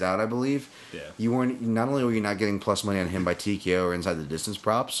 4 days out, I believe. Yeah. You weren't. Not only were you not getting plus money on him by TKO or inside the distance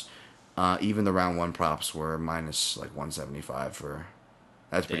props, even the round 1 props were minus like 175 for.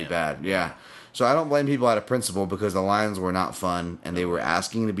 That's pretty bad. Yeah. So I don't blame people out of principle because the lines were not fun and they were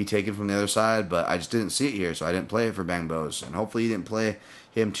asking to be taken from the other side, but I just didn't see it here, so I didn't play it for Bang Bose. And hopefully you didn't play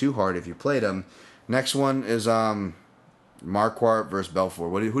him too hard if you played him. Next one is Marquardt versus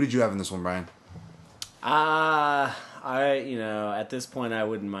Belfort. Who did you have in this one, Brian? At this point I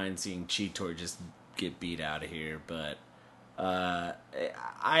wouldn't mind seeing Cheetor just get beat out of here, but I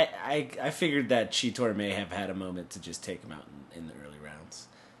figured that Cheetor may have had a moment to just take him out in the early rounds.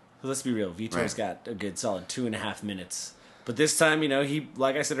 Let's be real. Vitor's got a good solid 2.5 minutes. But this time, he,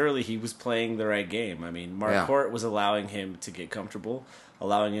 like I said earlier, he was playing the right game. I mean, Marquardt was allowing him to get comfortable,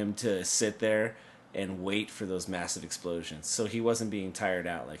 allowing him to sit there and wait for those massive explosions. So he wasn't being tired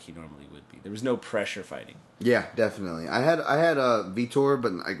out like he normally would be. There was no pressure fighting. Yeah, definitely. I had Vitor,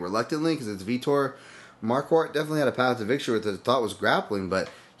 but like reluctantly because it's Vitor. Marquardt definitely had a path to victory with what I thought was grappling, but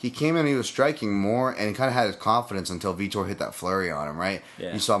he came in and he was striking more and kind of had his confidence until Vitor hit that flurry on him, right?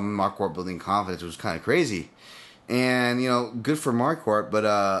 Yeah. You saw Marquardt building confidence. It was kind of crazy. And, good for Marquardt,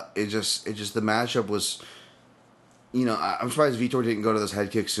 but it just the matchup was, I'm surprised Vitor didn't go to those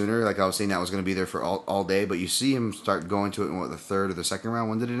head kicks sooner. Like I was saying, that was going to be there for all day, but you see him start going to it in, the third or the second round?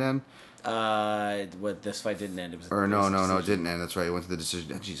 When did it end? This fight didn't end. It was no, it didn't end. That's right. It went to the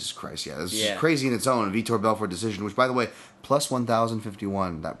decision. Jesus Christ, yeah. This is crazy in its own. Vitor Belfort decision, which, by the way, plus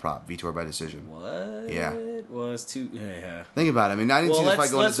 1,051, that prop. Vitor by decision. What? Yeah. Well, it's too... Yeah. Think about it. I mean, I didn't see this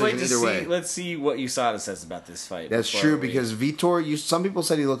fight going to decision either way. Let's see what USADA says about this fight. That's true, because Vitor, some people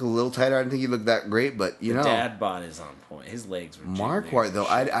said he looked a little tighter. I didn't think he looked that great, but, The dad bod is on point. His legs were... Marquardt, though,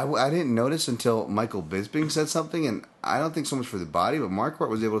 I didn't notice until Michael Bisping said something, and I don't think so much for the body, but Marquardt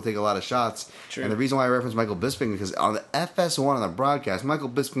was able to take a lot of shots. True. And the reason why I referenced Michael Bisping, because on the FS1 on the broadcast, Michael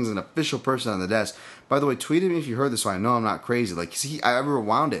Bisping's an official person on the desk. By the way, tweet at me if you heard this, so I know I'm not crazy. Like, I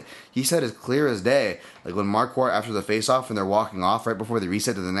rewound it. He said as clear as day, like when Marquardt, after the face-off, and they're walking off right before they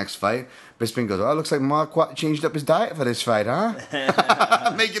reset to the next fight, Bisping goes, "Oh, it looks like Marquardt changed up his diet for this fight,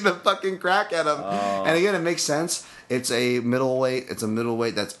 huh?" Making the fucking crack at him. Oh. And again, it makes sense. It's a middleweight. It's a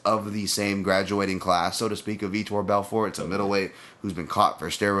middleweight that's of the same graduating class, so to speak, of Vitor Belfort. It's a middleweight who's been caught for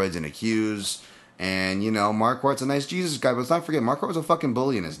steroids and accused. And, Marquardt's a nice Jesus guy, but let's not forget, Marquardt was a fucking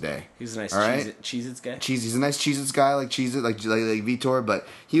bully in his day. He's a nice Cheez-Its guy? He's a nice Cheez-Its guy, like Cheez-It, like Vitor, but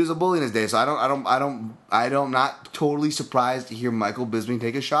he was a bully in his day, so I'm not totally surprised to hear Michael Bisping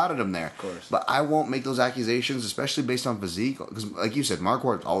take a shot at him there. Of course. But I won't make those accusations, especially based on physique, because, like you said,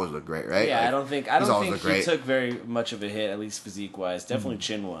 Marquardt's always looked great, right? Yeah, like, I don't think he took very much of a hit, at least physique-wise, definitely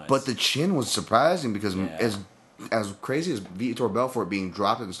chin-wise. But the chin was surprising, because as crazy as Vitor Belfort being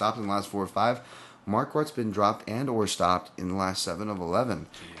dropped and stopped in the last 4 or 5, Marquardt's been dropped and or stopped in the last 7 of 11.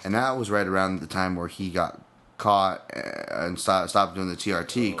 Jeez. And that was right around the time where he got caught and stopped doing the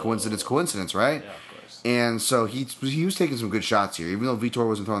TRT. Coincidence, right? Yeah, of course. And so he was taking some good shots here. Even though Vitor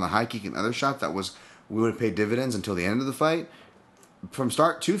wasn't throwing the high kick and other shots, we would have paid dividends until the end of the fight. From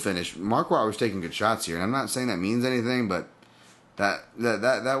start to finish, Marquardt was taking good shots here. And I'm not saying that means anything, but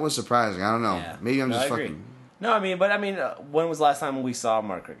that was surprising. I don't know. Yeah. Maybe I'm just fucking... No, when was the last time we saw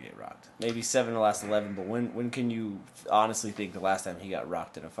Marquardt get rocked? Maybe 7 of the last 11, but when can you honestly think the last time he got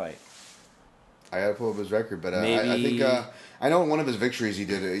rocked in a fight? I gotta pull up his record, but I think I know one of his victories he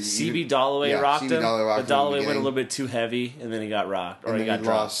did. CB Dalloway rocked him, but Dalloway went a little bit too heavy, and then he got rocked, or he got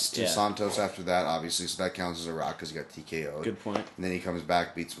lost to Santos after that, obviously, so that counts as a rock because he got TKO'd. Good point. And then he comes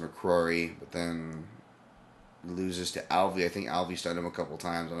back, beats McCrory, but then loses to Alvey. I think Alvey stunned him a couple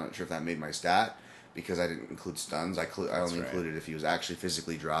times. I'm not sure if that made my stat. because I didn't include stuns. I only included if he was actually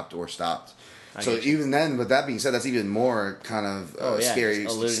physically dropped or stopped. I So even then, with that being said, that's even more kind of scary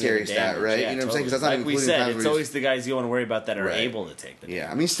stat, right? Yeah, you know what I'm saying? Because that's like not we including said, times it's where always the guys you want to worry about that are able to take the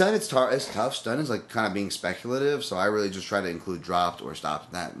damage. I mean, stun, it's tough. Stun is like kind of being speculative, so I really just try to include dropped or stopped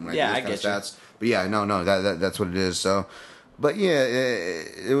in that. When I get stats. But yeah, no, that's what it is. So, but yeah,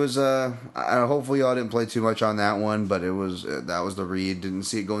 it was. Hopefully, y'all didn't play too much on that one, but it was that was the read. Didn't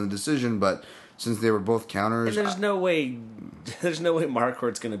see it go in the decision, but since they were both counters, and there's no way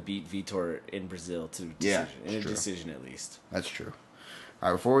Marquardt's going to beat Vitor in Brazil to decision, in a decision at least. That's true. All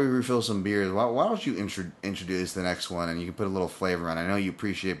right, before we refill some beers, why don't you introduce the next one, and you can put a little flavor on it. I know you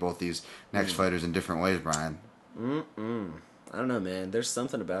appreciate both these next fighters in different ways, Brian. I don't know, man. There's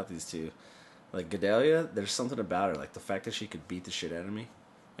something about these two. Like, Gedalia, there's something about her. Like, the fact that she could beat the shit out of me,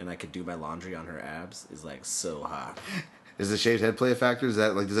 and I could do my laundry on her abs is, like, so hot. Is the shaved head play a factor? Is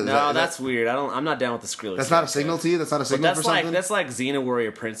that like? That's weird. I'm not down with the Skrillex. That's not a signal to you. That's not a signal for something. That's like Xena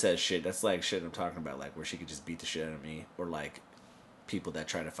Warrior Princess shit. That's like shit I'm talking about. Like where she could just beat the shit out of me, or like people that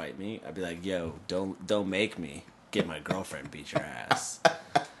try to fight me. I'd be like, yo, don't make me get my girlfriend beat your ass.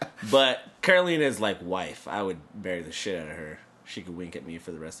 But Carolina's like wife. I would bury the shit out of her. She could wink at me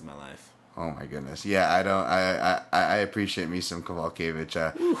for the rest of my life. Oh my goodness. Yeah, I appreciate me some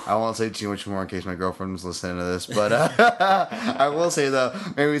Kowalkiewicz. I won't say too much more in case my girlfriend's listening to this, but I will say though,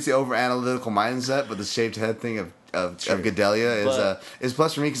 maybe it's the over analytical mindset, but the shaved head thing of Gedalia is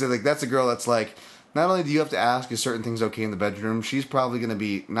plus for me because like that's a girl that's like, not only do you have to ask is certain things okay in the bedroom, she's probably going to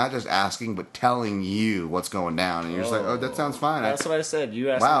be not just asking but telling you what's going down, and you're just like, oh, that sounds fine. That's what I said. You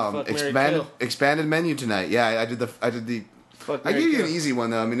asked me to fuck, expanded menu tonight. Yeah, I did the. Fuck, I gave you an easy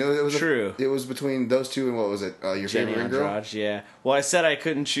one though. I mean, it was true. It was between those two and what was it? Your favorite girl? Yeah. Well, I said I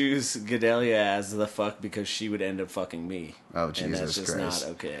couldn't choose Gedalia as the fuck because she would end up fucking me. Oh Jesus and that's just Christ!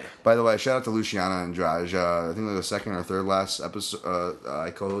 Not okay. By the way, shout out to Luciana Andrade. I think it was the second or third last episode I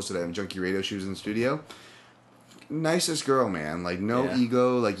co-hosted at Junkie Radio. She was in the studio. Nicest girl, man. Like no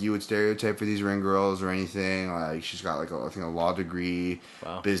ego, like you would stereotype for these ring girls or anything. Like she's got like a law degree,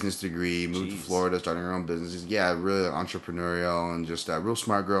 business degree, moved to Florida, starting her own business. Yeah, really entrepreneurial and just a real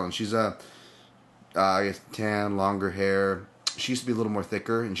smart girl. And she's I guess tan, longer hair. She used to be a little more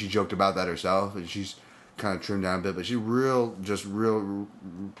thicker, and she joked about that herself. And she's kind of trimmed down a bit, but she's real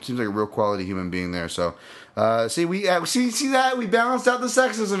seems like a real quality human being there. So see that we balanced out the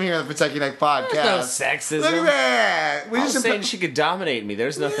sexism here on the Kentucky Neck Podcast. There's no sexism. Look at that. I was saying she could dominate me.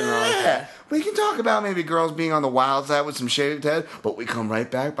 There's nothing wrong with that. We can talk about maybe girls being on the wild side with some shaved head, but we come right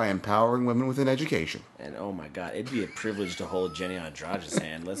back by empowering women with an education. And oh my god, it'd be a privilege to hold Jenny Andrade's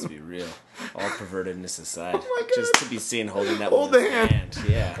hand. Let's be real. All pervertedness aside. Oh my God. Just to be seen holding that woman's hand.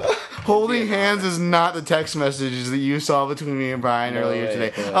 Yeah. Holding hands is not the text messages that you saw between me and Brian earlier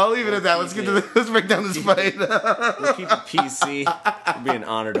today. I'll leave it at that. Let's break down this fight. We'll keep it PC. It'd be an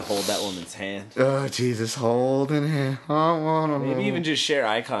honor to hold that woman's hand. Oh, Jesus, holding hand. Maybe even just share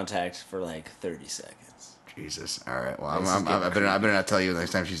eye contact for like 30 seconds. Jesus. All right. Well, I better not tell you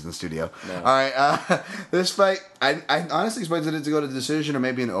next time she's in the studio. No. All right. This fight, I honestly expected it to go to decision or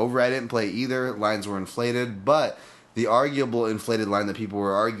maybe an over. I didn't play either. Lines were inflated, but the arguable inflated line that people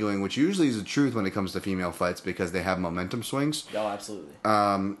were arguing, which usually is the truth when it comes to female fights because they have momentum swings. Oh, absolutely.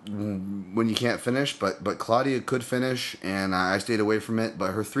 When you can't finish, but Claudia could finish, and I stayed away from it.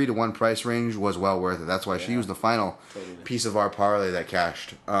 But her 3-to-1 price range was well worth it. That's why she was the final piece of our parlay that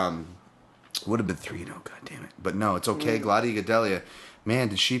cashed. Would have been 3-0, god damn it. But no, it's okay. Claudia Gedalia, man,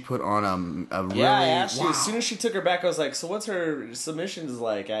 did she put on a really... Yeah, I asked you. As soon as she took her back, I was like, so what's her submissions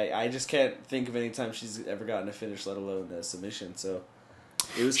like? I just can't think of any time she's ever gotten a finish, let alone a submission. So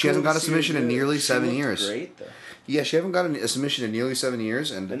it was. She hasn't got a submission in nearly 7 years. Great, though. Yeah, she hasn't got a submission in nearly 7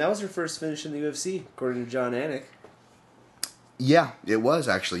 years. And that was her first finish in the UFC, according to John Anik. Yeah, it was,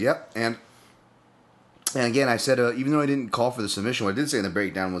 actually. Yep. And again, I said, even though I didn't call for the submission, what I did say in the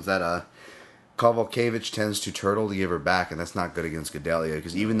breakdown was that... Kowalkiewicz tends to turtle to give her back, and that's not good against Gedalia,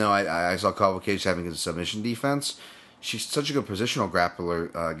 because even though I saw Kowalkiewicz having a submission defense, she's such a good positional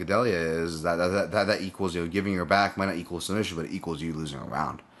grappler, Gedalia is, that equals, giving her back might not equal submission, but it equals you losing a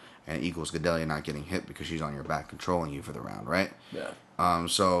round. And it equals Gedalia not getting hit because she's on your back controlling you for the round, right? Yeah.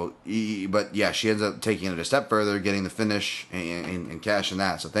 But yeah, she ends up taking it a step further, getting the finish, and cashing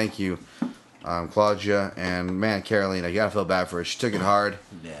that. So thank you, Claudia. And man, Carolina, you gotta feel bad for her. She took it hard.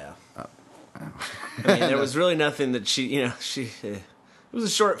 Yeah. I mean, there was really nothing that it was a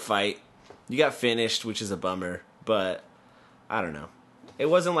short fight. You got finished, which is a bummer, but I don't know. It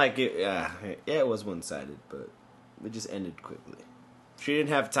wasn't like it was one-sided, but it just ended quickly. She didn't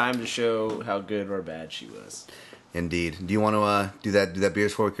have time to show how good or bad she was. Indeed. Do you want to do that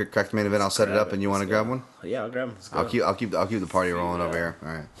beers before we crack the main event? I'll set it up, and you want to grab one? Yeah, I'll grab them. I'll keep the party rolling over here.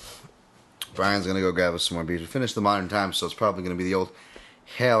 All right. Brian's gonna go grab us some more beers. We finished the Modern Times, so it's probably gonna be the old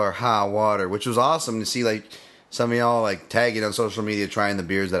Hell or High Water, which was awesome to see. Like some of y'all like tagging on social media, trying the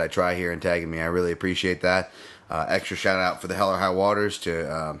beers that I try here and tagging me. I really appreciate that. Extra shout out for the Hell or High Waters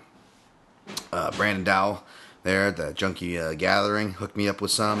to Brandon Dowell there at the Junkie Gathering. Hooked me up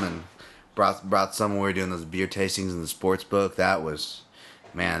with some and brought some when we were doing those beer tastings in the sports book. That was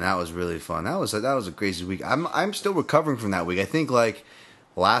really fun. That was a crazy week. I'm still recovering from that week. I think like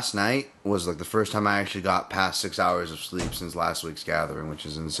last night was like the first time I actually got past 6 hours of sleep since last week's gathering, which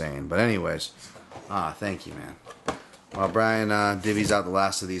is insane. But anyways, thank you, man. While Brian divvies out the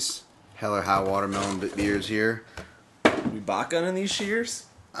last of these Hell or High Watermelon beers here. We vodka these shears?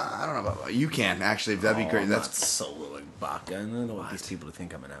 I don't know about you. Can actually, that'd be great. I'm That's not soloing vodka. I don't want these people to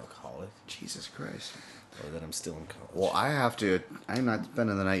think I'm an alcoholic. Jesus Christ. Or that I'm still in college. Well, I'm not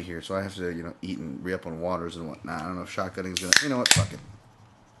spending the night here, so I have to, eat and re-up on waters and whatnot. I don't know if shotgunning's gonna. You know what? Fuck it.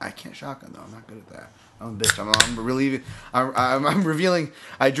 I can't shotgun though. I'm not good at that. I'm a bitch. I'm revealing.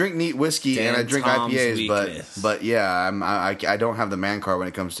 I drink neat whiskey and I drink Tom's IPAs, weakness. but yeah, I don't have the man card when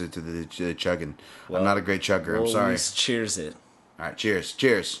it comes to the chugging. Well, I'm not a great chugger. I'm sorry. Cheers it. All right,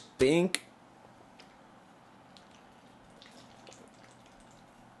 cheers. Bink.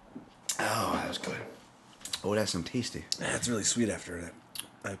 Oh, that was good. Oh, that's some tasty. That's really sweet after that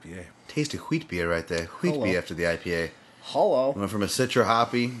IPA. Tasty wheat beer right there. Wheat beer after the IPA. Hello. Went from a Citra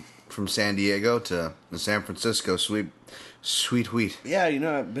Hoppy from San Diego to the San Francisco sweet wheat. Yeah,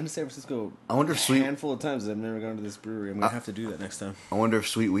 I've been to San Francisco I wonder if a handful of times. I've never gone to this brewery. I'm going to have to do that next time. I wonder if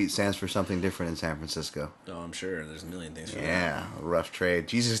sweet wheat stands for something different in San Francisco. Oh, I'm sure. There's a million things for that. Yeah, rough trade.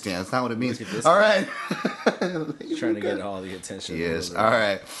 Jesus, Dan, that's not what it means. All right. He's trying to get all the attention. Yes. All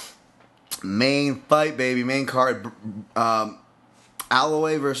right. Main fight, baby. Main card.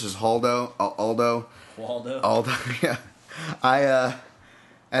 Alloway versus Aldo. Waldo. Yeah.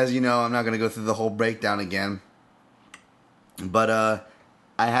 As you know, I'm not going to go through the whole breakdown again. But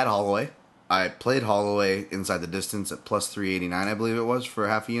I had Holloway. I played Holloway inside the distance at plus 389, I believe it was, for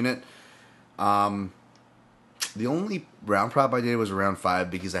half a unit. The only round prop I did was round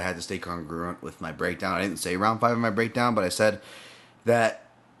 5 because I had to stay congruent with my breakdown. I didn't say round 5 in my breakdown, but I said that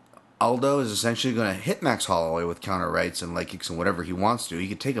Aldo is essentially going to hit Max Holloway with counter rights and leg kicks and whatever he wants to. He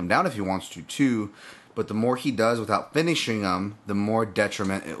could take him down if he wants to, too. But the more he does without finishing him, the more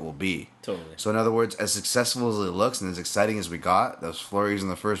detriment it will be. Totally. So in other words, as successful as it looks and as exciting as we got, those flurries in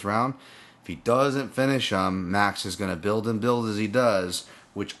the first round, if he doesn't finish him, Max is going to build and build as he does,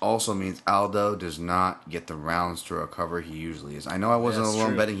 which also means Aldo does not get the rounds to recover he usually is. I know I wasn't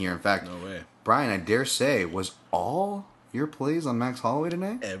alone betting here. In fact, no way. Brian, I dare say, was all your plays on Max Holloway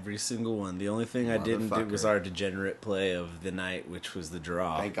tonight? Every single one. The only thing I didn't do was our degenerate play of the night, which was the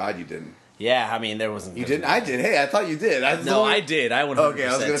draw. Thank God you didn't. Yeah, I mean, there wasn't. You didn't? I did. Hey, I thought you did. I did. I 100% Okay,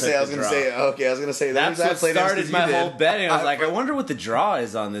 I was gonna say. That's what started my whole betting. I was like, I wonder what the draw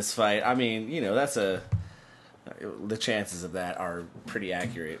is on this fight. I mean, the chances of that are pretty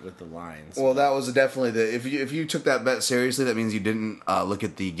accurate with the lines. Well, that was definitely if you took that bet seriously, that means you didn't look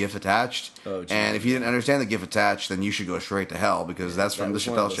at the GIF attached. Oh, geez. And if you didn't understand the GIF attached, then you should go straight to hell because that's from the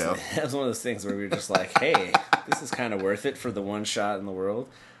Chappelle Show. That was one of those things where we were just like, hey, this is kind of worth it for the one shot in the world.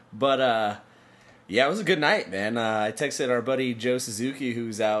 But, yeah, it was a good night, man. I texted our buddy Joe Suzuki,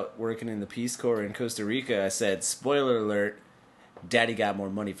 who's out working in the Peace Corps in Costa Rica. I said, spoiler alert, Daddy got more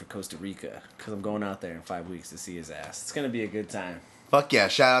money for Costa Rica because I'm going out there in 5 weeks to see his ass. It's going to be a good time. Fuck yeah.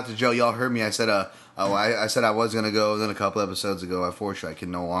 Shout out to Joe. Y'all heard me. I said I said I was going to go. Then a couple episodes ago, unfortunately, I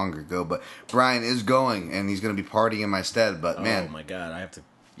can no longer go. But Brian is going, and he's going to be partying in my stead. But, man. Oh, my God. I have to.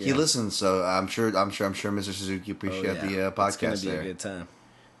 Yeah. He listens, so I'm sure Mr. Suzuki appreciate the podcast. It's going to be a good time.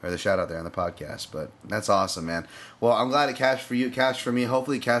 Or the shout out there on the podcast, but that's awesome, man. Well, I'm glad it cashed for you, cashed for me.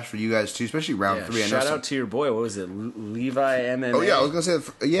 Hopefully, it cashed for you guys too, especially round 3. Shout out to your boy. What was it, Levi MMA? Oh yeah, I was gonna say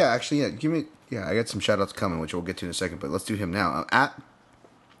I got some shout outs coming, which we'll get to in a second. But let's do him now. At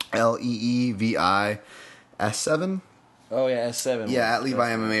LEEVIS7. Oh yeah, S7. Yeah, at Levi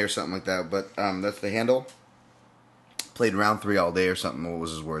MMA or something like that. But that's the handle. Played round 3 all day or something. What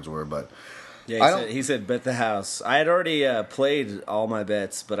was his words were, but. Yeah, he said bet the house. I had already played all my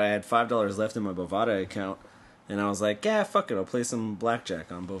bets, but I had $5 left in my Bovada account, and I was like, yeah, fuck it, I'll play some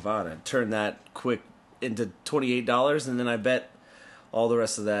blackjack on Bovada. Turned that quick into $28, and then I bet all the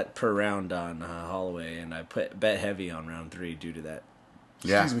rest of that per round on Holloway, and I bet heavy on round 3 due to that.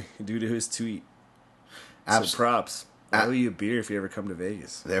 Yeah. Excuse me, due to his tweet. So props. I owe you a beer if you ever come to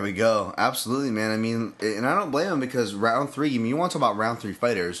Vegas. There we go. Absolutely, man. I mean, and I don't blame him because round 3, I mean, you want to talk about round 3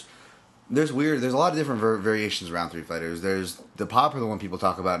 fighters. There's a lot of different variations of round 3 fighters. There's the popular one people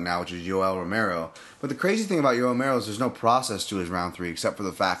talk about now, which is Yoel Romero. But the crazy thing about Yoel Romero is there's no process to his round 3, except for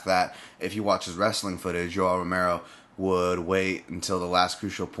the fact that if you watch his wrestling footage, Yoel Romero would wait until the last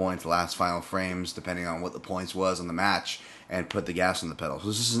crucial point, the last final frames, depending on what the points was on the match, and put the gas on the pedal. So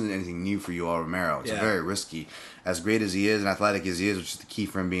this isn't anything new for Yoel Romero. It's very risky. As great as he is and athletic as he is, which is the key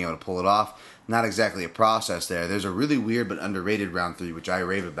for him being able to pull it off, not exactly a process there. There's a really weird but underrated round 3, which I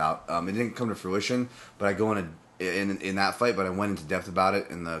rave about. It didn't come to fruition, but I go in that fight, but I went into depth about it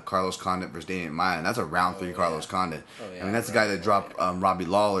in the Carlos Condit versus Damian Maia, and that's a round 3 Carlos Condit. I mean, that's the guy that dropped Robbie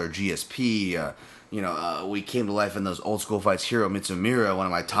Lawler, GSP. We came to life in those old school fights. Hiro Mitsumura, one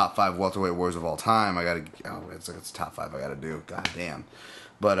of my top 5 welterweight warriors of all time. It's top 5 I gotta do. God damn.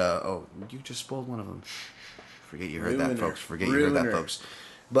 But you just spoiled one of them. Forget you heard that, folks.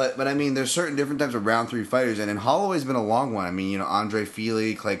 But I mean, there's certain different types of round 3 fighters, and Holloway's been a long one. I mean, Andre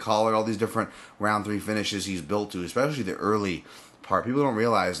Fili, Clay Collard, all these different round 3 finishes he's built to, especially the early part. People don't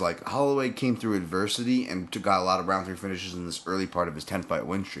realize, like, Holloway came through adversity and got a lot of round 3 finishes in this early part of his 10-fight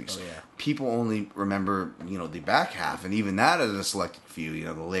win streaks. People only remember, the back half, and even that is a selected few,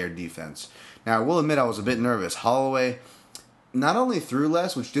 the layered defense. Now, I will admit I was a bit nervous. Holloway not only threw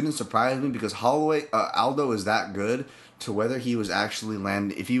less, which didn't surprise me, because Aldo is that good to whether he was actually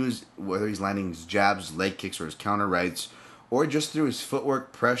whether he's landing his jabs, leg kicks, or his counter rights, or just through his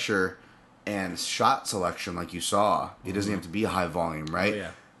footwork, pressure, and shot selection, like you saw. It doesn't have to be a high volume, right?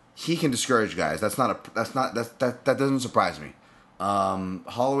 He can discourage guys. That doesn't surprise me.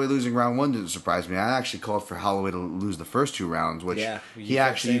 Holloway losing round 1 didn't surprise me. I actually called for Holloway to lose the first 2 rounds, which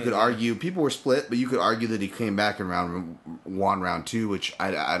you could argue, people were split, but you could argue that he came back in round 1, round 2, which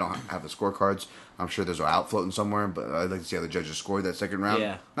I don't have the scorecards. I'm sure there's an out floating somewhere, but I'd like to see how the judges scored that second round.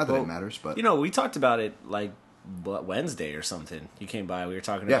 Not that it matters, but we talked about it like Wednesday or something. You came by. We were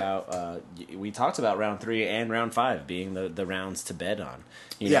talking about. We talked about round 3 and round 5 being the rounds to bet on.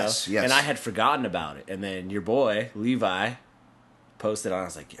 Yes. And I had forgotten about it, and then your boy Levi posted on. I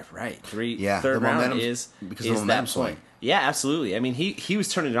was like, yeah, right. Third round is because of the momentum swing. Yeah, absolutely. I mean, he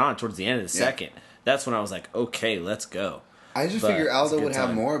was turning it on towards the end of the second. That's when I was like, okay, let's go. I just figured Aldo would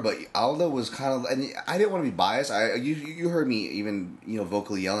have more, but Aldo was kind of, and I didn't want to be biased. You heard me even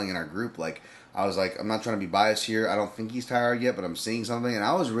vocally yelling in our group, like I was like, I'm not trying to be biased here. I don't think he's tired yet, but I'm seeing something, and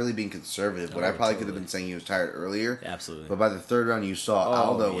I was really being conservative. But I probably could have been saying he was tired earlier. Absolutely. But by the third round, you saw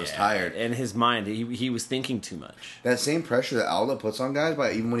Aldo was tired, and his mind, he was thinking too much. That same pressure that Aldo puts on guys,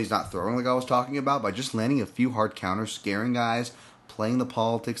 even when he's not throwing, like I was talking about, by just landing a few hard counters, scaring guys, playing the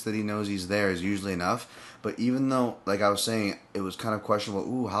politics that he knows he's there is usually enough. But even though, like I was saying, it was kind of questionable.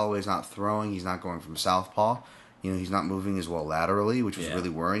 Ooh, Holloway's not throwing. He's not going from southpaw. He's not moving as well laterally, which was really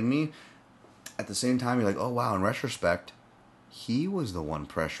worrying me. At the same time, you're like, oh, wow, in retrospect, he was the one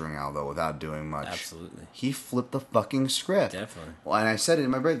pressuring Aldo without doing much. Absolutely. He flipped the fucking script. Definitely. Well, and I said it in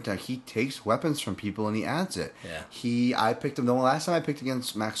my breakdown. He takes weapons from people and he adds it. I picked him. The last time I picked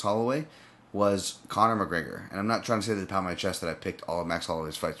against Max Holloway was Conor McGregor. And I'm not trying to say that to pound my chest that I picked all of Max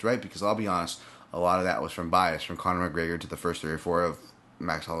Holloway's fights right, because I'll be honest, a lot of that was from bias, from Conor McGregor to the first 3 or 4 of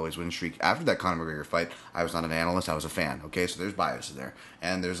Max Holloway's win streak. After that Conor McGregor fight, I was not an analyst, I was a fan. Okay, so there's bias there.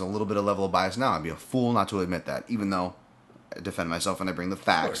 And there's a little bit of level of bias now. I'd be a fool not to admit that, even though I defend myself and I bring the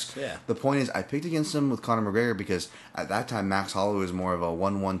facts. Of course, The point is, I picked against him with Conor McGregor because at that time, Max Holloway was more of a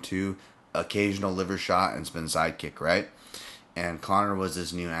 1-1-2, occasional liver shot and spin sidekick, right? And Conor was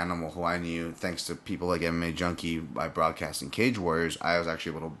this new animal who I knew, thanks to people like MMA Junkie by broadcasting Cage Warriors. I was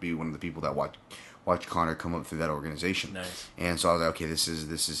actually able to be one of the people that watch Conor come up through that organization. Nice. And so I was like, okay, this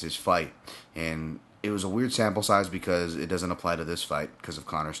is his fight. And it was a weird sample size because it doesn't apply to this fight because of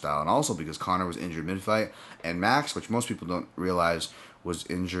Conor's style. And also because Conor was injured mid-fight. And Max, which most people don't realize, was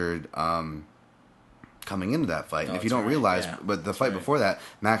injured coming into that fight. And if you don't realize, but the fight before that,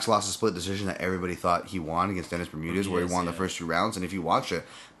 Max lost a split decision that everybody thought he won against Dennis Bermudez, where he won the first 2 rounds. And if you watch it,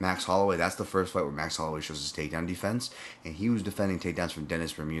 Max Holloway, that's the first fight where Max Holloway shows his takedown defense. And he was defending takedowns from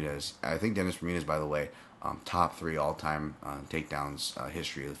Dennis Bermudez. I think Dennis Bermudez, by the way, top 3 all-time takedowns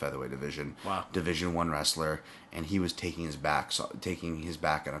history of the featherweight division. Wow. Division 1 wrestler. And he was taking his back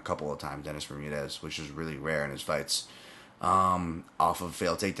in a couple of times, Dennis Bermudez, which is really rare in his fights. Off of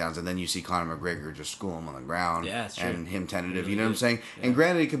failed takedowns, and then you see Conor McGregor just school him on the ground, that's true. And him tentative. You know what I'm saying? Yeah. And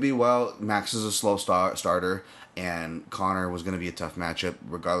granted, it could be Max is a slow starter, and Conor was going to be a tough matchup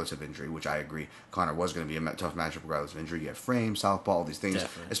regardless of injury, which I agree. Conor was going to be a tough matchup regardless of injury. You have frame, southpaw, all these things,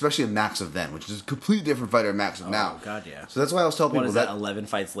 Definitely. especially a Max of then, which is a completely different fighter than Max of now. Oh God, yeah. So that's why I was telling What people is that? 11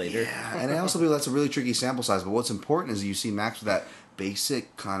 fights later. Yeah, and I also believe that's a really tricky sample size. But what's important is you see Max with that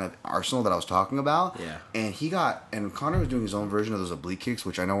basic kind of arsenal that I was talking about. Yeah. And Conor was doing his own version of those oblique kicks,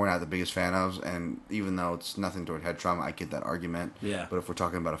 which I know we're not the biggest fan of. And even though it's nothing toward head trauma, I get that argument. Yeah. But if we're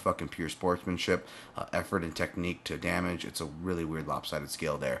talking about a fucking pure sportsmanship, effort and technique to damage, it's a really weird lopsided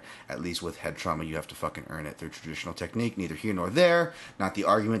scale there. At least with head trauma, you have to fucking earn it through traditional technique. Neither here nor there. Not the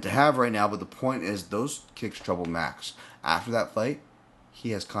argument to have right now, but the point is those kicks troubled Max. After that fight,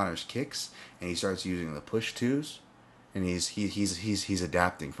 he has Conor's kicks, and he starts using the push twos, and he's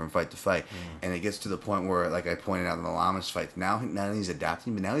adapting from fight to fight, and it gets to the point where, like I pointed out in the Lamas fight, now he's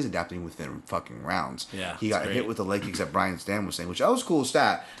adapting, but now he's adapting within fucking rounds. Yeah, he got hit with the leg kicks that Brian Stan was saying, which that was a cool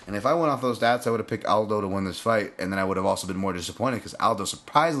stat. And if I went off those stats, I would have picked Aldo to win this fight, and then I would have also been more disappointed because Aldo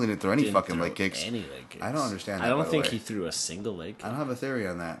surprisingly didn't throw any fucking leg kicks. Any leg kicks. I don't understand that. I don't by the think way. he threw a single leg kick. I don't have a theory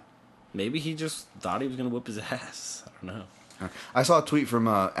on that. Maybe he just thought he was going to whip his ass. I don't know. I saw a tweet from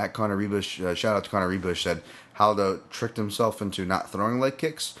at Conor Rebush. Shout out to Conor Rebush. Said Aldo tricked himself into not throwing leg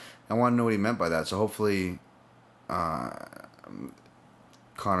kicks. I want to know what he meant by that. So hopefully,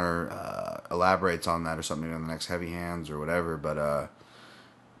 Conor elaborates on that or something on the next Heavy Hands or whatever. But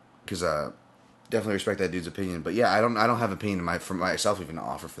because definitely respect that dude's opinion. But yeah, I don't have opinion for myself even to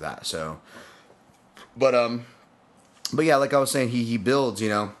offer for that. So, but yeah, like I was saying, he builds,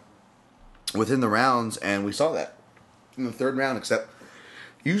 within the rounds, and we saw that in the third round, except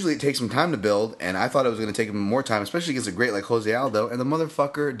usually it takes some time to build, and I thought it was going to take him more time, especially against a great like Jose Aldo, and the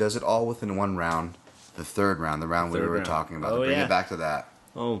motherfucker does it all within one round. The third round, the round we were talking about. Oh, To bring yeah. it back to that.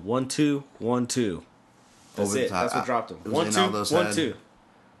 Oh, 1-2, 1-2. That's Over the it. top. That's what dropped him. It was in 1-2, Aldo's head. 1-2.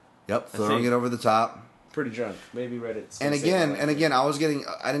 Yep, throwing think. it over the top. Pretty drunk. Maybe read it. And again,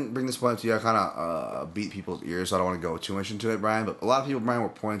 I didn't bring this point up to you. I kind of beat people's ears, so I don't want to go too much into it, Brian. But a lot of people, Brian, were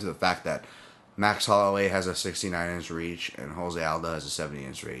pointing to the fact that Max Holloway has a 69-inch reach and Jose Aldo has a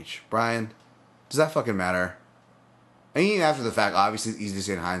 70-inch reach. Brian, does that fucking matter? And even after the fact, obviously, it's easy to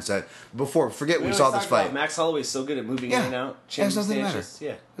say in hindsight. Before, forget we saw this fight. Max Holloway's so good at moving in and out. Yeah, it doesn't matter.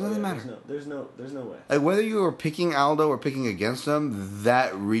 Yeah, It doesn't matter. There's no way. Like, whether you were picking Aldo or picking against him,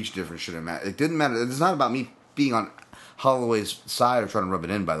 that reach difference shouldn't matter. It didn't matter. It's not about me being on Holloway's side or trying to rub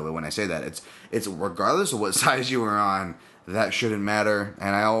it in, by the way, when I say that. It's regardless of what size you were on, that shouldn't matter.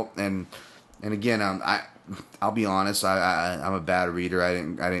 And again, I'll be honest, I'm a bad reader. I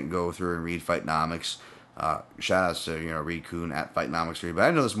didn't go through and read Fightnomics. Shout outs to Reed Kuhn at Fightnomics 3, but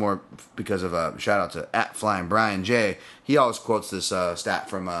I know this more because of shout out to at Flying Brian J. He always quotes this stat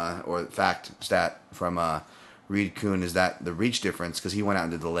from or fact stat from Reed Kuhn, is that the reach difference, because he went out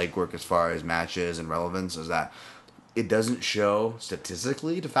and did the legwork as far as matches and relevance, is that it doesn't show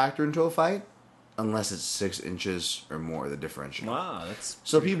statistically to factor into a fight unless it's 6 inches or more, the differential. Wow, that's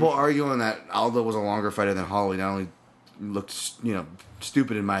So people arguing that Aldo was a longer fighter than Holloway not only looked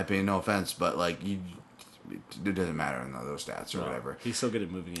stupid in my opinion, no offense, but like it doesn't matter in those stats or whatever. He's so good at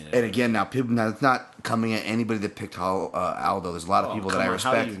moving in. And again, now it's not coming at anybody that picked Aldo. There's a lot of people that I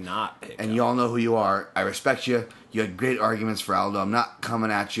respect. How do you not pick? And you all know who you are. I respect you. You had great arguments for Aldo. I'm not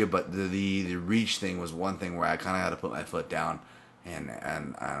coming at you, but the reach thing was one thing where I kind of had to put my foot down. And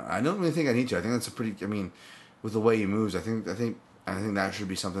I don't really think I need to. I think that's a pretty. I mean, with the way he moves, I think that should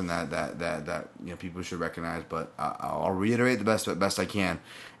be something that people should recognize. But I'll reiterate the best I can.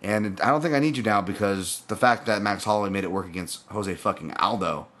 And I don't think I need you now, because the fact that Max Holloway made it work against Jose fucking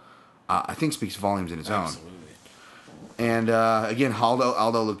Aldo, I think speaks volumes in its own. Absolutely. And again,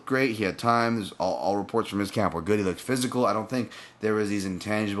 Aldo looked great. He had time. There's all reports from his camp were good. He looked physical. I don't think there was these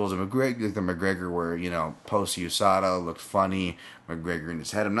intangibles of McGregor, like the McGregor where post USADA looked funny. McGregor in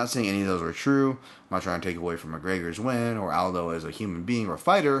his head. I'm not saying any of those are true. I'm not trying to take away from McGregor's win or Aldo as a human being or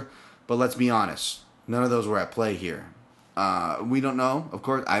fighter. But let's be honest, none of those were at play here. We don't know. Of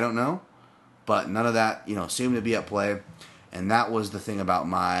course, I don't know. But none of that, seemed to be at play. And that was the thing about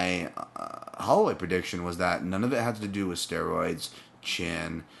my Holloway prediction, was that none of it had to do with steroids,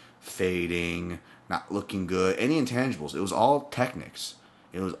 chin, fading, not looking good, any intangibles. It was all techniques.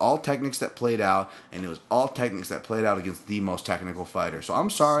 It was all techniques that played out, and it was all techniques that played out against the most technical fighter. So I'm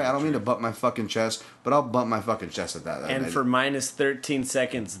sorry, I don't mean to bump my fucking chest, but I'll bump my fucking chest at that. And for minus 13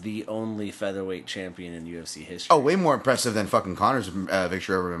 seconds, the only featherweight champion in UFC history. Oh, way more impressive than fucking Conor's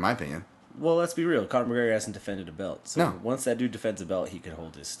victory over him, in my opinion. Well, let's be real. Conor McGregor hasn't defended a belt. So No. once that dude defends a belt, he could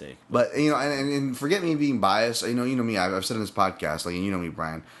hold his stake. But, and forget me being biased. You know me, I've said in this podcast, like, you know me,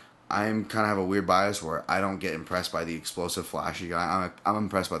 Brian, I'm kind of have a weird bias where I don't get impressed by the explosive, flashy guy. I'm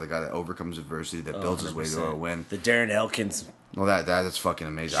impressed by the guy that overcomes adversity, that builds his way to a win. The Darren Elkins. Well, that's fucking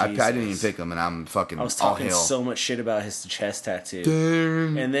amazing. I didn't even pick him, and I'm fucking. I was talking so much shit about his chest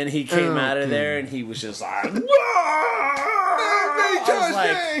tattoo, and then he came out of there, and he was just like,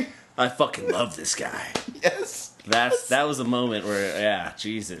 I fucking love this guy. Yes. That was a moment where,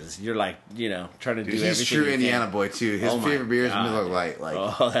 Jesus, you're like, trying to do everything. He's true Indiana boy too. His favorite beer is Miller Lite.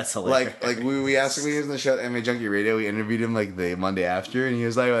 That's hilarious. Like we asked him when he was in the show at MMA Junkie Radio. We interviewed him like the Monday after, and he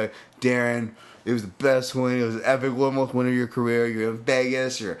was like, Darren, it was the best win. It was an epic one, most win of your career. You're in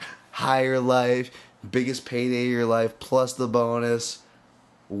Vegas. You're higher life, biggest payday of your life, plus the bonus.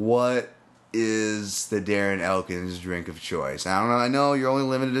 What is the Darren Elkins drink of choice? I don't know. I know you're only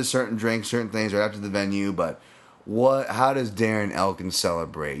limited to certain drinks, certain things right after the venue, but how does Darren Elkins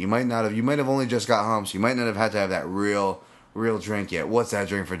celebrate? You might have only just got home, so you might not have had to have that real drink yet. What's that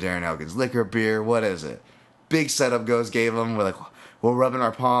drink for Darren Elkins? Liquor, beer, what is it? Big setup ghost gave him. We're rubbing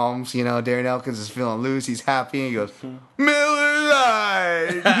our palms. Darren Elkins is feeling loose. He's happy. And he goes, Miller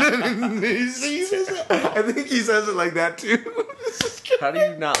Lite. I think he says it like that too. How do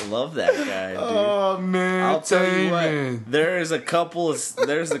you not love that guy, dude? Oh man! I'll tell you what. There's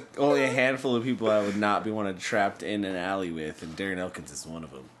only a handful of people I would not be wanted trapped in an alley with, and Darren Elkins is one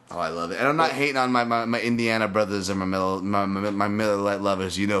of them. Oh, I love it, and I'm not hating on my Indiana brothers and my Miller Lite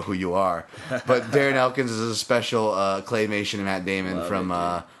lovers. You know who you are, but Darren Elkins is a special claymation Matt Damon love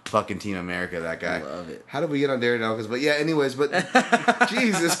from fucking Team America. That guy. Love it. How did we get on Darren Elkins? But yeah, anyways, but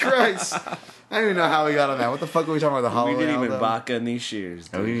Jesus Christ. I don't even know how we got on that. What the fuck were we talking about? The Holloway? We didn't even baka on these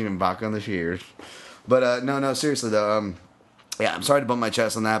shears. We didn't even baka on the shears. But no, seriously though. I'm sorry to bump my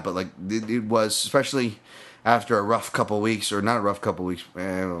chest on that, but it was, especially after a rough couple weeks, or not a rough couple weeks,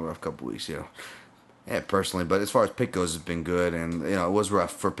 Yeah, personally, but as far as pick goes, it's been good, and it was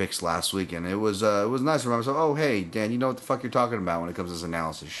rough for picks last week, and it was nice to remember. So, oh hey, Dan, you know what the fuck you're talking about when it comes to this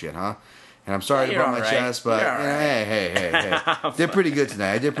analysis shit, huh? And I'm sorry to bump my chest, but hey. Did pretty good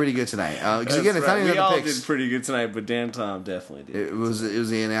tonight. I did pretty good tonight. Because again, it's not even we all the picks. did pretty good tonight, but Dan Tom definitely did. It was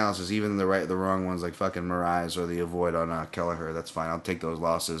the analysis, even the wrong ones like fucking Mirais or the avoid on Kelleher. That's fine. I'll take those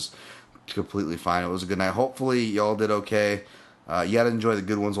losses. Completely fine. It was a good night. Hopefully y'all did okay. You gotta enjoy the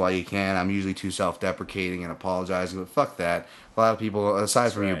good ones while you can. I'm usually too self-deprecating and apologizing, but fuck that. A lot of people,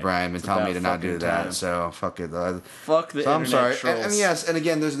 aside from you, Brian, been telling me to not do that. So fuck it. Fuck the internet I'm sorry. trolls. And yes, and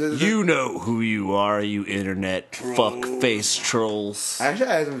again, there's you know who you are, you internet fuck face trolls. Actually,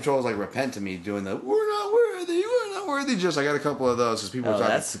 I had some trolls repent to me doing the we're not worthy. Just I got a couple of those because people were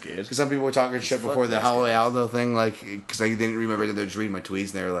talking. That's good. Because some people were talking shit before the Holloway Aldo thing, because I didn't remember that they're just reading my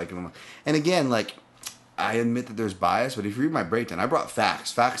tweets and they were like, and again, I admit that there's bias, but if you read my breakdown, I brought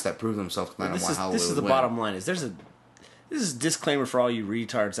facts that prove themselves tonight on why Holloway This is the bottom line. This is a disclaimer for all you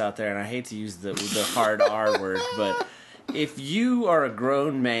retards out there, and I hate to use the hard R word, but if you are a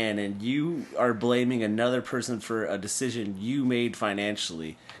grown man and you are blaming another person for a decision you made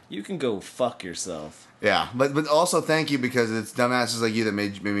financially, you can go fuck yourself. Yeah, but also thank you, because it's dumbasses like you that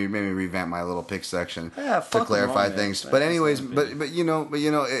made me revamp my little pick section to clarify things. But anyways, but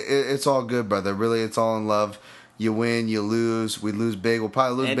it's all good, brother. Really, it's all in love. You win, you lose. We lose big. We'll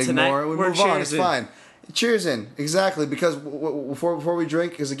probably lose big more. We move on. It's fine. Cheers in, exactly, because before we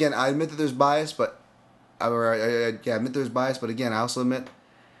drink, because again, I admit that there's bias, but I admit there's bias, but again, I also admit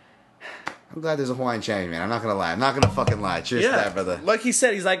I'm glad there's a Hawaiian champion, man. I'm not gonna lie. I'm not gonna fucking lie. Cheers to that, brother. Like he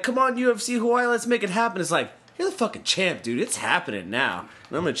said, he's like, come on, UFC Hawaii, let's make it happen. It's like, you're the fucking champ, dude. It's happening now.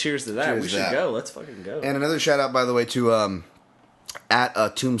 And I'm gonna cheers to that. Cheers we should go. Let's fucking go. And another shout out, by the way, to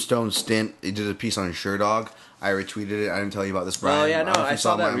at Tombstone Stint. He did a piece on SureDog. I retweeted it. I didn't tell you about this, Brian. Oh, yeah, no, I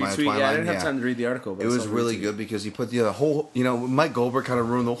saw that retweet. Yeah, I didn't have time to read the article. But it was really good because he put the whole, Mike Goldberg kind of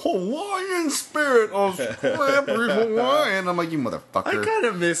ruined the Hawaiian spirit of Scrappers Hawaiian. I'm like, you motherfucker. I kind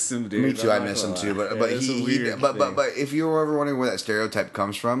of miss him, dude. Me too, I miss him too. But if you were ever wondering where that stereotype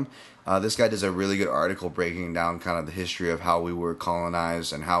comes from, this guy does a really good article breaking down kind of the history of how we were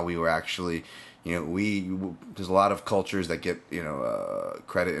colonized and how we were actually... there's a lot of cultures that get,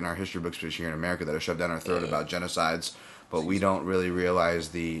 credit in our history books, especially here in America, that are shoved down our throat about genocides, but we don't really realize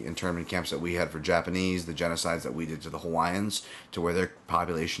the internment camps that we had for Japanese, the genocides that we did to the Hawaiians, to where their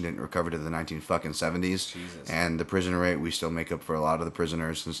population didn't recover to the 1970s, and the prison rate, we still make up for a lot of the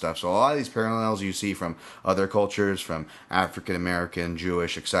prisoners and stuff. So a lot of these parallels you see from other cultures, from African American,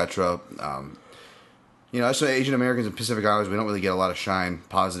 Jewish, etc. So Asian Americans and Pacific Islanders, we don't really get a lot of shine,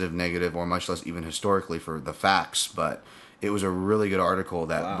 positive, negative, or much less even historically for the facts. But it was a really good article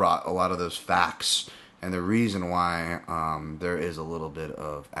that brought a lot of those facts and the reason why there is a little bit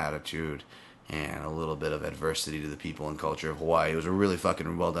of attitude and a little bit of adversity to the people and culture of Hawaii. It was a really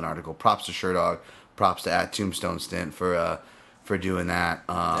fucking well done article. Props to Sherdog. Props to @Tombstone Stint for doing that.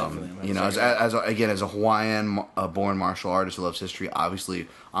 You know, as a Hawaiian born martial artist who loves history, obviously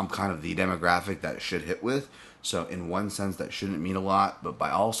I'm kind of the demographic that it should hit with. So in one sense, that shouldn't mean a lot, but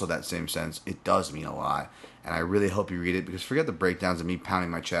by also that same sense, it does mean a lot. And I really hope you read it, because forget the breakdowns of me pounding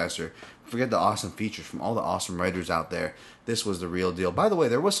my chest, or forget the awesome features from all the awesome writers out there. This was the real deal. By the way,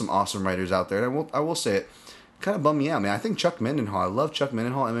 there was some awesome writers out there, and I will say it. Kind of bummed me out, man. I think Chuck Mindenhall. I love Chuck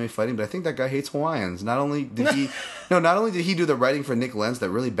Mindenhall, MMA fighting, but I think that guy hates Hawaiians. Not only did he do the writing for Nick Lentz, that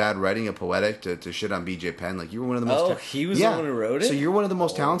really bad writing of Poetic to shit on BJ Penn. Like, you were one of the most. He was the one who wrote it. So you're one of the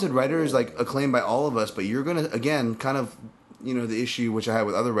most talented writers, like acclaimed by all of us. But you're gonna again kind of, you know, the issue which I had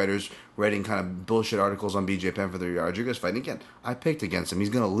with other writers writing kind of bullshit articles on BJ Penn for the Rodriguez fight. And again, I picked against him.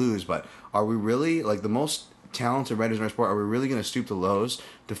 He's gonna lose, but are we really, like, the most talented writers in our sport? Are we really gonna stoop to lows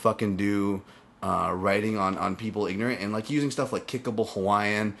to fucking do writing on people ignorant and like using stuff like kickable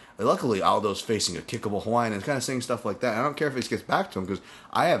Hawaiian? Luckily, Aldo's facing a kickable Hawaiian and kind of saying stuff like that. I don't care if it gets back to him, because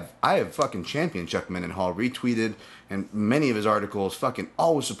I have fucking championed Chuck Mindenhall, retweeted, and many of his articles, fucking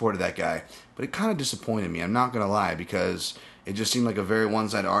always supported that guy. But it kind of disappointed me, I'm not gonna lie, because it just seemed like a very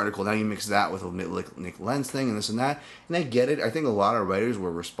one-sided article. Now you mix that with a Nick Lentz thing and this and that, and I get it. I think a lot of writers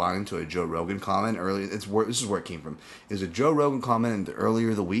were responding to a Joe Rogan comment earlier. This is where it came from. It was a Joe Rogan comment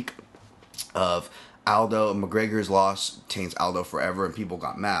earlier the week of Aldo. McGregor's loss taints Aldo forever, and people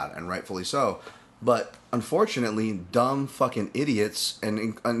got mad, and rightfully so. But unfortunately, dumb fucking idiots,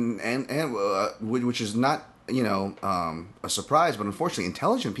 and which is not, you know, a surprise, but unfortunately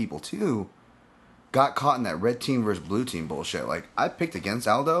intelligent people too, got caught in that red team versus blue team bullshit. Like, I picked against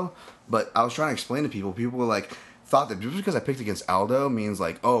Aldo, but I was trying to explain to people. People were like, thought that just because I picked against Aldo means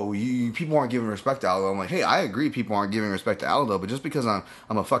like, oh, people aren't giving respect to Aldo. I'm like, hey, I agree people aren't giving respect to Aldo, but just because I'm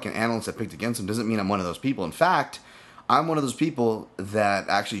a fucking analyst that picked against him doesn't mean I'm one of those people. In fact, I'm one of those people that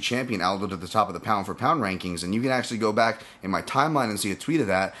actually champion Aldo to the top of the pound for pound rankings, and you can actually go back in my timeline and see a tweet of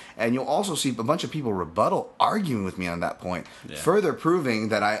that, and you'll also see a bunch of people rebuttal arguing with me on that point, further proving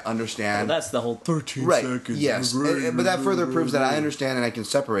that I understand. Well, that's the whole 13 right, seconds. Yes, but that further proves that I understand and I can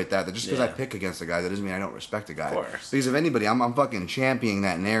separate that just because I pick against a guy, that doesn't mean I don't respect a guy. Of course. Because if anybody, I'm fucking championing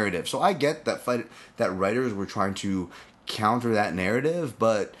that narrative. So I get that that writers were trying to counter that narrative,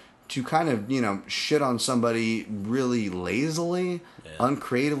 but to kind of, you know, shit on somebody really lazily,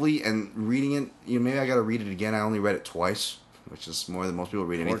 uncreatively, and reading it, you know, maybe I got to read it again. I only read it twice, which is more than most people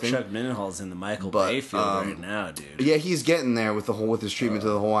read anything. Chuck Mindenhall's in the Michael Bay field right now, dude. Yeah, he's getting there with his treatment to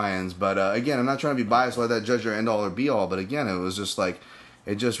the Hawaiians. But again, I'm not trying to be biased, let that judge or end all or be all. But again, it was just like,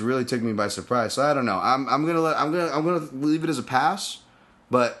 it just really took me by surprise. So I don't know. I'm gonna leave it as a pass.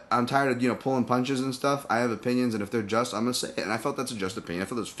 But I'm tired of, you know, pulling punches and stuff. I have opinions, and if they're just, I'm going to say it. And I felt that's a just opinion. I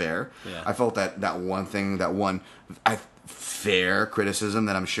felt it was fair. Yeah. I felt that fair criticism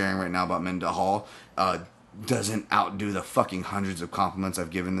that I'm sharing right now about Mindenhall doesn't outdo the fucking hundreds of compliments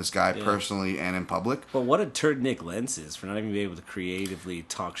I've given this guy personally and in public. But what a turd Nick Lentz is for not even being able to creatively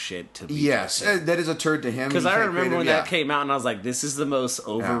talk shit to people. Yes, that is a turd to him. Because I remember when that came out, and I was like, this is the most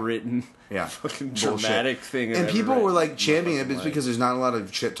overwritten... fucking dramatic thing. And people were like championing it, it's because there's not a lot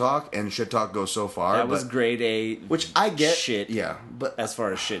of shit talk, and shit talk goes so far. That was grade A, which I get. Shit, yeah, but as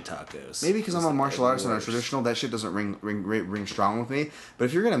far as shit talk goes, maybe because I'm a martial artist and I'm traditional, that shit doesn't ring strong with me. But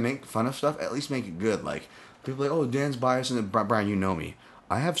if you're gonna make fun of stuff, at least make it good. Like, people are like, oh, Dan's biased, and Brian, you know me.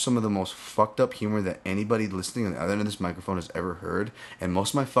 I have some of the most fucked up humor that anybody listening on the other end of this microphone has ever heard. And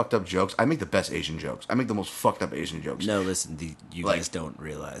most of my fucked up jokes, I make the best Asian jokes. I make the most fucked up Asian jokes. No, listen, you guys don't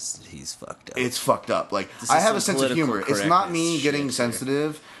realize he's fucked up. It's fucked up. Like, I have a sense of humor. It's not me getting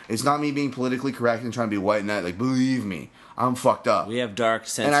sensitive. It's not me being politically correct and trying to be white knight. Like, believe me, I'm fucked up. We have dark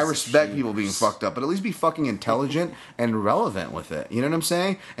senses. And I respect people being fucked up, but at least be fucking intelligent and relevant with it. You know what I'm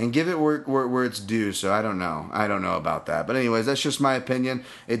saying? And give it where it's due. So I don't know. I don't know about that. But anyways, that's just my opinion.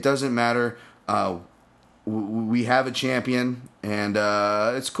 It doesn't matter. We have a champion, and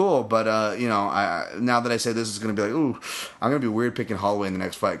it's cool. But you know, now that I say this, is going to be like, ooh, I'm going to be weird picking Holloway in the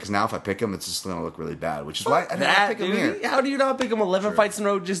next fight, because now if I pick him, it's just going to look really bad. Which is why I didn't pick him here. How do you not pick him? 11 fights in a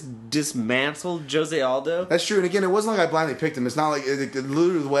row, just dismantled Jose Aldo. That's true. And again, it wasn't like I blindly picked him. It's not like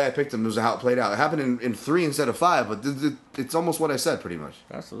literally the way I picked him was how it played out. It happened in 3 instead of 5, but it's almost what I said, pretty much.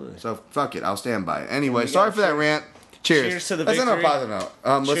 Absolutely. So fuck it, I'll stand by it. Anyway, sorry for that rant. Cheers to the victory. Let's end on a positive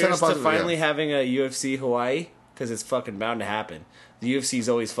note. Cheers to finally having a UFC Hawaii, because it's fucking bound to happen. The UFC's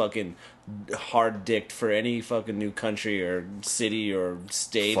always fucking hard-dicked for any fucking new country or city or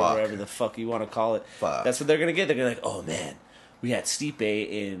state or whatever the fuck you want to call it. Fuck. That's what they're going to get. They're going to be like, oh man, We had Stipe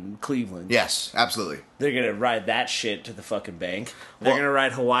in Cleveland. Yes, absolutely. They're going to ride that shit to the fucking bank. They're Well, going to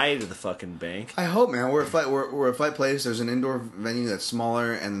ride Hawaii to the fucking bank. I hope, man. We're a fight place. There's an indoor venue that's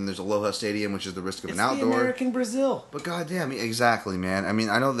smaller, and then there's Aloha Stadium, which is the risk of It's an outdoor. the American Brazil. But goddamn, exactly, man. I mean,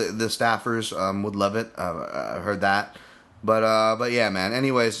 I know the staffers would love it. I heard that, but yeah, man.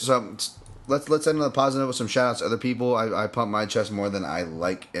 Anyways, so let's end on a positive with some shout outs to other people. I pump my chest more than I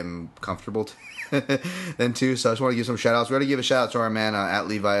am comfortable than to. So I just want to give some shout outs. We got to give a shout out to our man at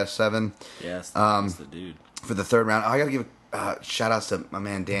Levi7. Yes, that's the dude. For the third round. I got to give shout outs to my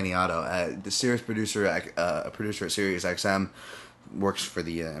man Danny Otto, the Sirius producer, a producer at Sirius XM. Works for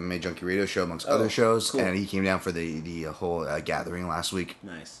the MMA Junkie Radio Show amongst other shows, cool. and he came down for the whole gathering last week.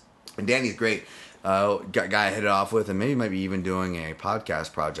 Nice. And Danny's great. Guy I hit it off with, and maybe might be even doing a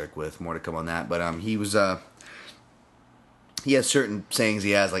podcast project with. More to come on that. But he was he has certain sayings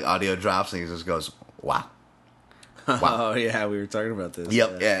he has, like audio drops, and he just goes, wow. Oh, yeah, we were talking about this.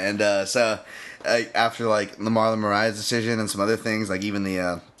 Yep, yeah. And so after like the Marlon Moraes decision and some other things, like even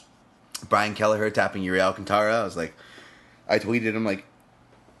the Brian Kelleher tapping Uriel Alcantara, I tweeted him like,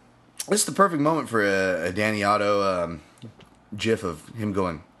 this is the perfect moment for a Danny Otto gif of him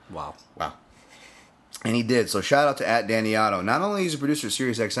going, Wow. And he did. So shout out to Danny Otto. Not only is he a producer at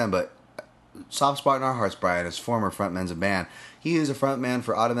Sirius XM, but soft spot in our hearts, Brian, is former frontman's a band. He is a frontman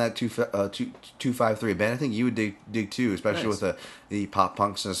for Automatic 253, a band I think you would dig too, especially Nice. with the pop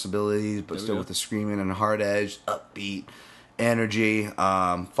punk sensibilities, but still with the screaming and hard edge, upbeat energy.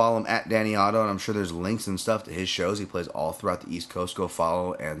 Follow him at Danny Otto, and I'm sure there's links and stuff to his shows. He plays all throughout the East Coast. Go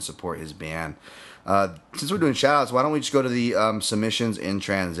follow and support his band. Since we're doing shout outs, why don't we just go to the submissions in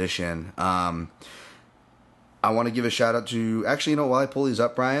transition? I want to give a shout out to, actually, while I pull these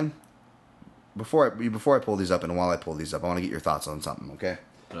up, Brian, before I pull these up, and while I pull these up, I want to get your thoughts on something, okay?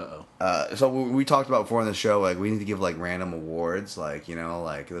 So we talked about before in the show, like, we need to give, like, random awards, like,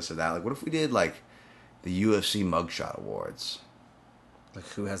 like this or that. Like, what if we did, like, the UFC mugshot awards? Like,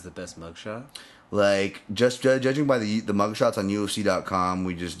 who has the best mugshot? Like, just judging by the mugshots on UFC.com,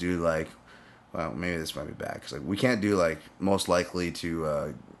 we just do, like, well, maybe this might be bad, because, like, we can't do, like, most likely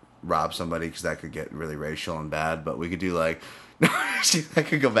to rob somebody, because that could get really racial and bad, but we could do, like, that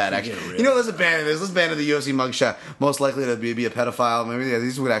could go bad, actually. Let's abandon this. Let's abandon the UFC mugshot. Most likely to be a pedophile. Maybe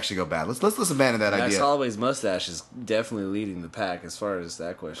these would actually go bad. Let's abandon that Max idea. Holloway's mustache is definitely leading the pack as far as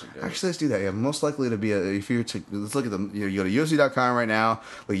that question goes. Actually, let's do that. Yeah, most likely to be let's look at them. You go to UFC.com right now,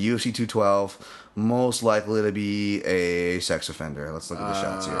 like UFC 212. Most likely to be a sex offender. Let's look at the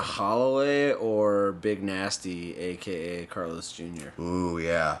shots here. Holloway or Big Nasty, aka Carlos Jr. Ooh,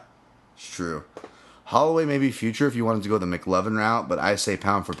 yeah, it's true. Holloway maybe future if you wanted to go the McLovin route, but I say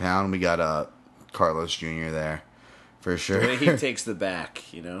pound for pound, we got Carlos Jr. there for sure. The way he takes the back,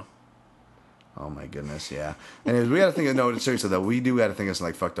 Oh my goodness, yeah. Anyways, we got to think of seriously though. We do got to think of some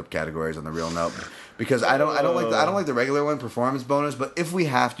like fucked up categories on the real note, because I don't like the regular one, performance bonus. But if we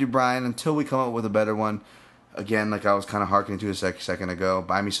have to, Brian, until we come up with a better one, again, like I was kind of harkening to a second ago.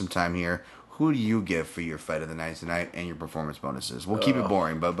 Buy me some time here. Who do you give for your fight of the night tonight and your performance bonuses? We'll keep it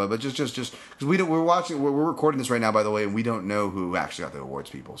boring, but just because we're recording this right now, by the way, and we don't know who actually got the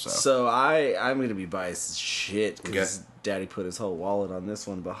awards people. So I'm gonna be biased as shit because Daddy put his whole wallet on this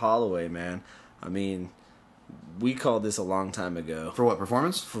one. But Holloway, man, I mean, we called this a long time ago. For what,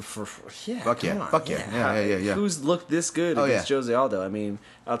 performance? For Fuck yeah. Yeah. Who's looked this good Oh, against Jose Aldo? I mean,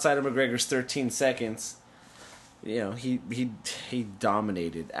 outside of McGregor's 13 seconds. He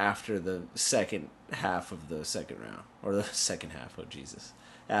dominated after the second half of the second round. Or the second half, oh Jesus.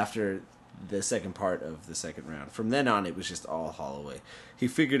 After the second part of the second round. From then on, it was just all Holloway. He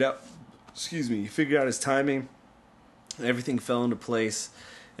figured out his timing. Everything fell into place.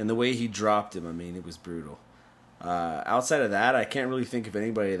 And the way he dropped him, I mean, it was brutal. Outside of that, I can't really think of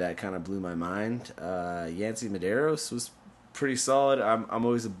anybody that kind of blew my mind. Yancy Medeiros was pretty solid. I'm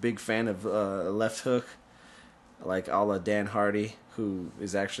always a big fan of left hook. Like a la Dan Hardy, who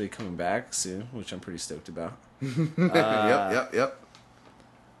is actually coming back soon, which I'm pretty stoked about. Yep.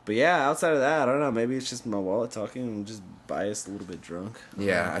 But yeah, outside of that, I don't know. Maybe it's just my wallet talking. I'm just biased, a little bit drunk.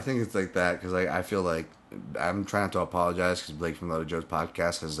 Yeah, I think it's like that because I feel like I'm trying not to apologize because Blake from Loaded Joe's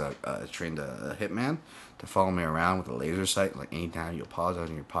podcast has trained a hitman to follow me around with a laser sight. Like anytime you apologize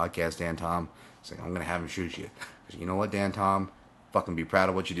on your podcast, Dan Tom, it's like I'm gonna have him shoot you because you know what, Dan Tom, fucking be proud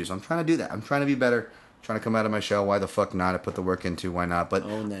of what you do. So I'm trying to do that. I'm trying to be better. Trying to come out of my shell. Why the fuck not? I put the work into. Why not? But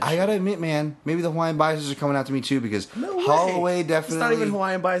I gotta admit, man, maybe the Hawaiian biases are coming out to me too because Holloway definitely. It's not even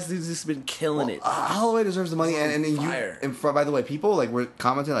Hawaiian bias. Dude's just been killing it. Holloway deserves the money, by the way, people like were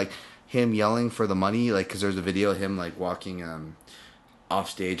commenting like him yelling for the money, like because there's a video of him like walking off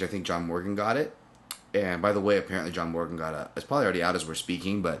stage. I think John Morgan got it. And by the way, apparently John Morgan it's probably already out as we're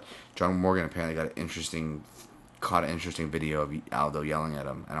speaking, but John Morgan apparently caught an interesting video of Aldo yelling at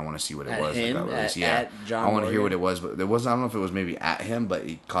him, and I want to see what it was. Him? At John I want to hear Morgan? what it was, but there wasn't. I don't know if it was maybe at him, but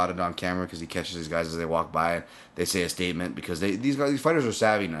he caught it on camera because he catches these guys as they walk by. They say a statement because these fighters are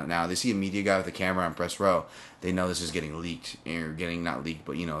savvy now. They see a media guy with a camera on press row. They know this is getting leaked, or getting not leaked,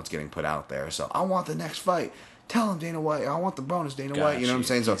 but it's getting put out there. So I want the next fight. Tell him Dana White. I want the bonus Dana White. You know what I'm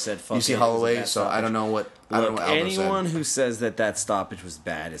saying? So you see Holloway. So I don't know what. I don't know what Aldo anyone said. who says that stoppage was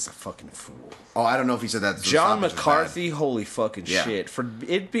bad is a fucking fool. Oh, I don't know if he said that. John McCarthy, holy fucking Yeah. shit! For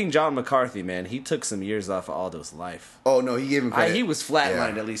it being John McCarthy, man, he took some years off of Aldo's life. Oh no, he gave him credit. He was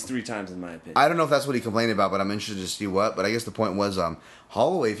flatlined Yeah. at least 3 times in my opinion. I don't know if that's what he complained about, but I'm interested to see what. But I guess the point was,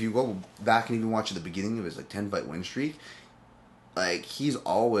 Holloway, if you go back and even watch at the beginning of his 10-fight win streak, like he's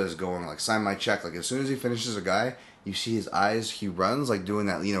always going like sign my check. Like as soon as he finishes a guy, you see his eyes. He runs like doing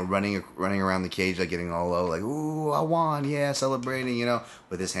that, running around the cage, like getting all low, like ooh, I won, yeah, celebrating,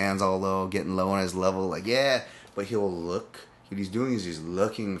 with his hands all low, getting low on his level, like yeah. But he'll look. What he's doing is he's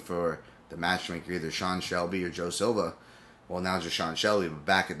looking for the matchmaker, either Sean Shelby or Joe Silva. Well, now it's just Sean Shelby, but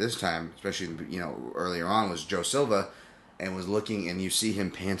back at this time, especially earlier on, was Joe Silva, and was looking, and you see him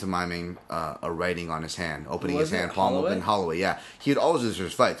pantomiming a writing on his hand, opening his hand, palm open. Holloway, yeah. He would always do this for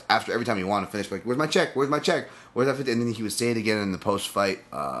his fights. After every time he wanted to finish, like, "Where's my check? Where's my check? Where's that 50?" And then he would say it again in the post-fight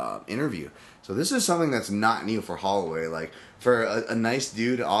interview. So this is something that's not new for Holloway. Like for a nice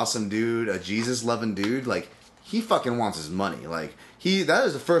dude, awesome dude, a Jesus-loving dude, like he fucking wants his money. Like that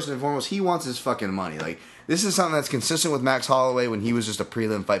is the first and foremost. He wants his fucking money. Like. This is something that's consistent with Max Holloway when he was just a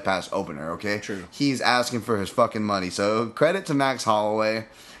prelim Fight Pass opener, okay? True. He's asking for his fucking money. So credit to Max Holloway.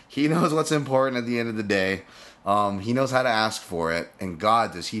 He knows what's important at the end of the day. He knows how to ask for it. And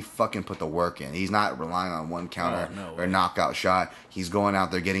God, does he fucking put the work in. He's not relying on one counter or knockout shot. He's going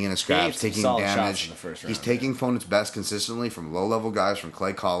out there, getting into scraps, taking damage. He's taking opponents' best consistently from low-level guys, from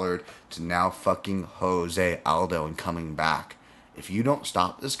Clay Collard to now fucking Jose Aldo and coming back. If you don't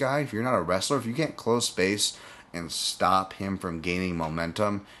stop this guy, if you're not a wrestler, if you can't close space and stop him from gaining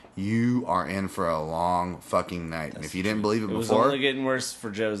momentum, you are in for a long fucking night. And if you didn't believe it before, was only getting worse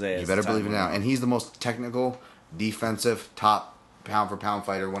for Jose. You better believe it now. And he's the most technical, defensive, top pound-for-pound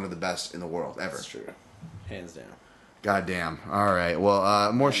fighter, one of the best in the world ever. That's true. Hands down. Goddamn. All right.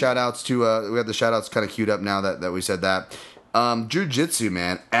 Well, more shout-outs to... we have the shout-outs kind of queued up now that we said that. Jiu-Jitsu,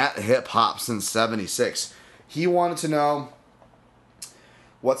 man, at Hip Hop since 76. He wanted to know...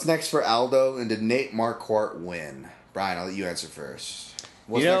 What's next for Aldo, and did Nate Marquardt win? Brian, I'll let you answer first.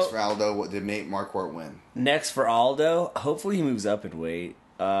 What's next for Aldo? What did Nate Marquardt win? Next for Aldo, hopefully he moves up in weight.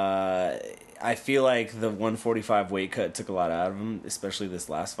 I feel like the 145 weight cut took a lot out of him, especially this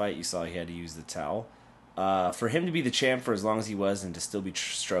last fight. You saw he had to use the towel. For him to be the champ for as long as he was and to still be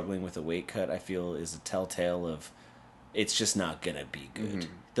struggling with a weight cut, I feel is a telltale of it's just not going to be good.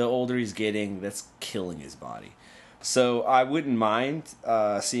 Mm-hmm. The older he's getting, that's killing his body. So I wouldn't mind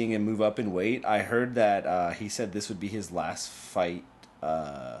seeing him move up in weight. I heard that he said this would be his last fight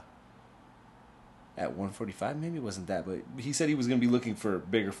at 145. Maybe it wasn't that, but he said he was going to be looking for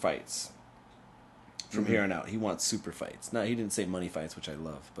bigger fights from here on out. He wants super fights. No, he didn't say money fights, which I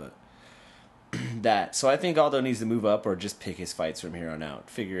love, but that. So I think Aldo needs to move up or just pick his fights from here on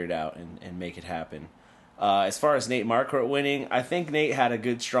out, figure it out, and make it happen. As far as Nate Marquardt winning, I think Nate had a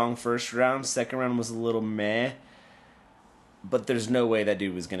good, strong first round. Second round was a little meh. But there's no way that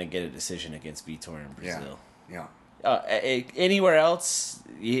dude was going to get a decision against Vitor in Brazil. Yeah. Anywhere else,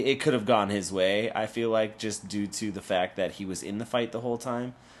 it could have gone his way, I feel like, just due to the fact that he was in the fight the whole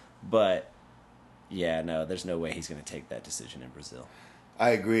time. But, yeah, no, there's no way he's going to take that decision in Brazil. I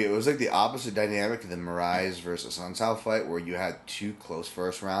agree. It was like the opposite dynamic of the Moraes versus Sunsao fight, where you had 2 close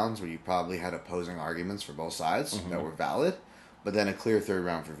first rounds, where you probably had opposing arguments for both sides that were valid. But then a clear third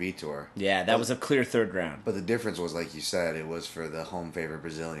round for Vitor. Yeah, that was a clear third round. But the difference was, like you said, it was for the home favorite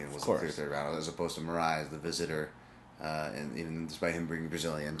Brazilian was a clear third round, as opposed to Moraes, the visitor, and even despite him bringing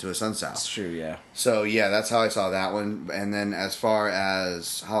Brazilian to a Sunsao. That's true, yeah. So, yeah, that's how I saw that one. And then as far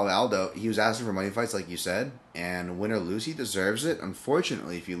as Aldo, he was asking for money fights, like you said, and win or lose, he deserves it.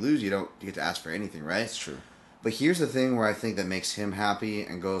 Unfortunately, if you lose, you don't get to ask for anything, right? That's true. But here's the thing where I think that makes him happy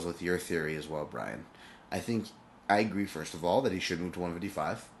and goes with your theory as well, Brian. I agree, first of all, that he should move to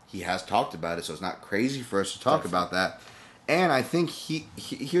 155. He has talked about it, so it's not crazy for us to talk about that. And I think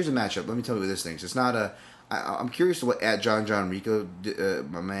here's a matchup. Let me tell you what this thinks. It's not a... I'm curious to what at John Rico,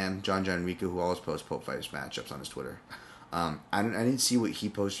 my man John Rico, who always posts Pope Fighters matchups on his Twitter. I didn't see what he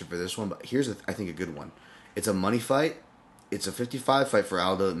posted for this one, but here's, I think, a good one. It's a money fight. It's a 55 fight for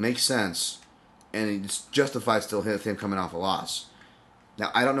Aldo. It makes sense. And it's justified still with him coming off a loss. Now,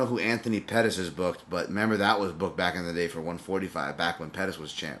 I don't know who Anthony Pettis is booked, but remember that was booked back in the day for 145, back when Pettis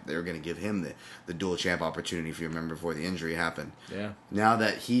was champ. They were going to give him the dual champ opportunity, if you remember, before the injury happened. Yeah. Now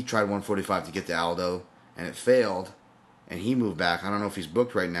that he tried 145 to get to Aldo, and it failed, and he moved back, I don't know if he's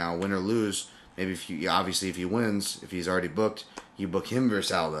booked right now, win or lose. Maybe if he wins, if he's already booked, you book him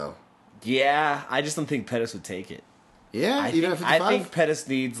versus Aldo. Yeah, I just don't think Pettis would take it. Yeah, I think Pettis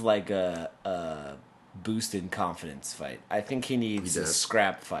needs like a boost in confidence fight. I think he needs a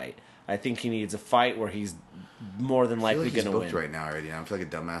scrap fight. I think he needs a fight where he's more than likely going to win. He's booked right now already. I feel like a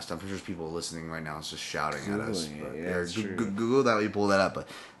dumbass. I'm pretty sure there's people listening right now is just shouting at us. Google that while you pull that up. But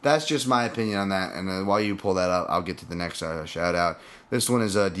that's just my opinion on that. And while you pull that up, I'll get to the next shout out. This one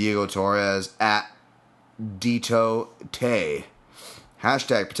is Diego Torres at Dito Tay.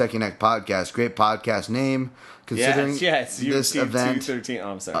 Hashtag Protect Your Neck Podcast. Great podcast name. Considering this event, 213.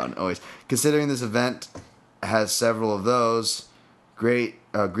 Oh, I'm sorry. Always. Considering this event has several of those. Great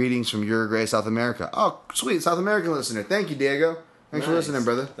greetings from Uruguay, South America. Oh, sweet, South American listener. Thank you, Diego. Thanks for listening,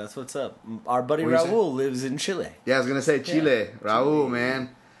 brother. That's what's up. Our buddy Raul lives in Chile. Yeah, I was gonna say Chile. Yeah. Raul,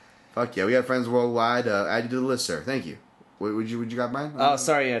 man. Fuck yeah, we have friends worldwide. Add you to the list, sir. Thank you. What you got, Brian? Oh,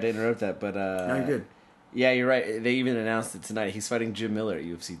 sorry, I had to interrupt that, but no, you're good. Yeah, you're right. They even announced it tonight. He's fighting Jim Miller at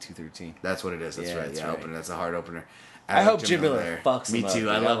UFC 213. That's what it is. That's right. It's our opener. That's a hard opener. I hope Jim Miller fucks him up. Me too.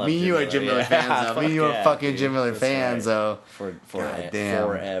 I love me and you are Jim Miller fans, though. Me and you are fucking Jim Miller fans, though. Forever. Fucking bad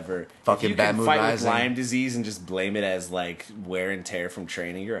mood rising. If you can fight with rising. Lyme disease and just blame it as, like, wear and tear from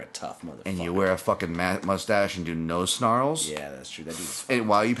training, you're a tough motherfucker. And you wear a fucking mustache and do nose snarls. Yeah, that's true. That dude's and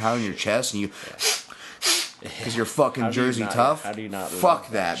while you pound your chest and you... Because you're fucking Jersey tough. How do you not...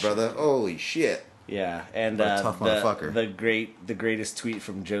 Fuck that, brother. Holy shit. Yeah, and tough motherfucker. the greatest tweet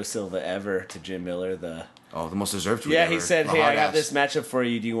from Joe Silva ever to Jim Miller, the most deserved tweet yeah, ever. he said, The "Hey, I hard got ass. this matchup for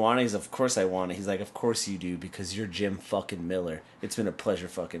you. Do you want it?" He's, "Of course I want it." He's like, "Of course you do, because you're Jim fucking Miller. It's been a pleasure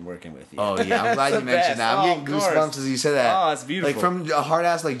fucking working with you." Oh yeah, I'm glad you mentioned that. I'm getting goosebumps as you said that. Oh, it's beautiful. Like from a hard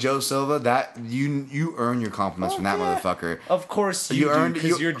ass like Joe Silva, that you earn your compliments from that motherfucker. Of course you earned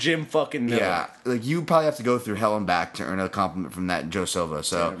because you're Jim fucking Miller. Yeah, like you probably have to go through hell and back to earn a compliment from that Joe Silva.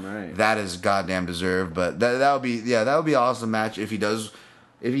 So right. That is goddamn deserved. But that would be an awesome match if he does.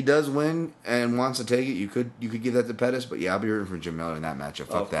 If he does win and wants to take it, you could give that to Pettis. But yeah, I'll be rooting for Jim Miller in that matchup.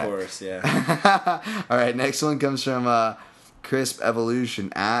 Fuck that. Of course, yeah. All right, next one comes from Crisp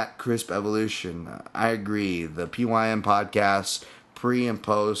Evolution at Crisp Evolution. I agree. The PYM podcasts, pre and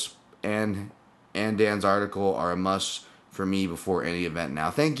post, and Dan's article are a must for me before any event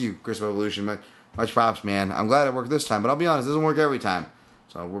now. Thank you, Crisp Evolution. Much props, man. I'm glad it worked this time, but I'll be honest, it doesn't work every time.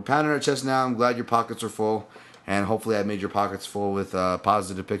 So we're pounding our chest now. I'm glad your pockets are full. And hopefully I made your pockets full with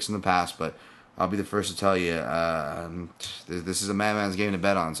positive picks in the past. But I'll be the first to tell you, this is a madman's game to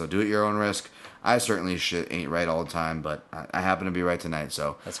bet on. So do it at your own risk. I certainly ain't right all the time, but I happen to be right tonight.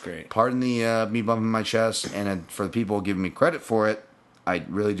 So that's great. Pardon the me bumping my chest. And for the people giving me credit for it, I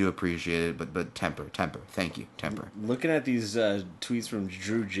really do appreciate it. But temper. Thank you, temper. Looking at these tweets from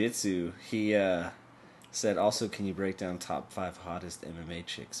Drew Jitsu, he... said, also, can you break down top 5 hottest MMA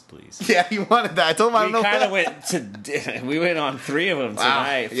chicks, please? Yeah, he wanted that. I told him I don't know. We kind of went we went on 3 of them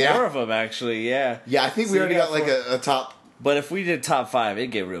tonight. Wow. 4 of them, actually, yeah. Yeah, I think we already got like a top. But if we did top 5,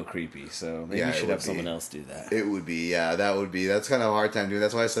 it'd get real creepy. So maybe we should have someone else do that. It would be, yeah, that would be. That's kind of a hard time doing.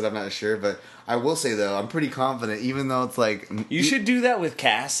 That's why I said I'm not sure. But I will say, though, I'm pretty confident, even though it's like... You should do that with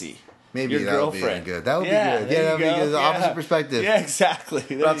Cassie. Maybe your girlfriend. Would be good. That would be good. Yeah, that would be good. Opposite perspective. Yeah, exactly.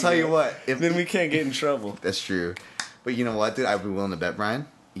 But I'll tell you what. Then we can't get in trouble. That's true. But you know what, dude? I'd be willing to bet, Brian,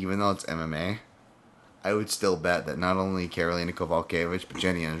 even though it's MMA, I would still bet that not only Karolina Kowalkiewicz, but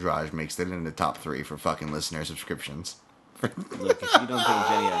Jenny Andrade makes it in the top 3 for fucking listener subscriptions. Look, if you don't think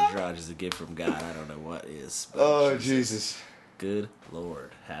Jenny Andrade is a gift from God, I don't know what is. Oh, Jesus. Good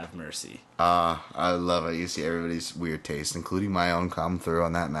Lord, have mercy. I love it. You see everybody's weird taste, including my own, come through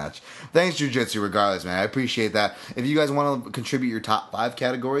on that match. Thanks, Jiu-Jitsu, regardless, man. I appreciate that. If you guys want to contribute your top 5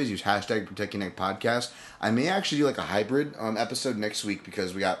 categories, use hashtag Protect Your Neck Podcast. I may actually do like a hybrid episode next week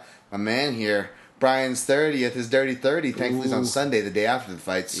because we got my man here, Brian's 30th, his Dirty 30. Thankfully, it's on Sunday, the day after the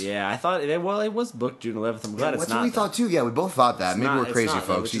fights. Yeah, I thought, it was booked June 11th. I'm glad it's not. That's what we thought, too. Yeah, we both thought that. Maybe we're crazy,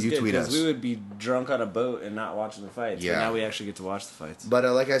 folks. You tweet us. We would be drunk on a boat and not watching the fights. Yeah. But now we actually get to watch the fights. But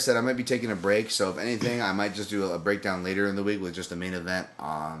like I said, I might be taking a break. So if anything, I might just do a breakdown later in the week with just a main event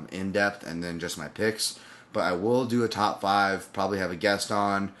in depth and then just my picks. But I will do a top 5, probably have a guest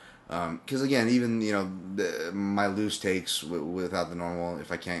on. Because again, even my loose takes without the normal,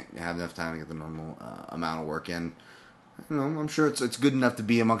 if I can't have enough time to get the normal amount of work in, I'm sure it's good enough to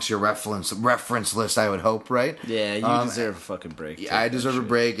be amongst your reference list. I would hope, right? Yeah, you deserve a fucking break. Yeah, I deserve a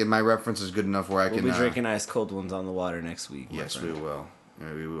break, and my reference is good enough where I can. We'll be drinking ice cold ones on the water next week. Yes, we will.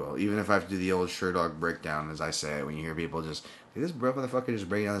 Yeah, we will. Even if I have to do the old Sherdog breakdown, as I say, when you hear people just, "Dude, this bro motherfucker just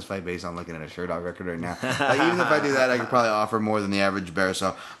breaking down this fight based on looking at a Sherdog record right now." Like, even if I do that, I could probably offer more than the average bear.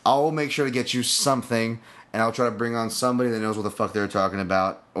 So I'll make sure to get you something, and I'll try to bring on somebody that knows what the fuck they're talking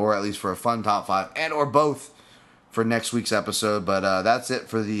about, or at least for a fun top 5, and or both for next week's episode. But that's it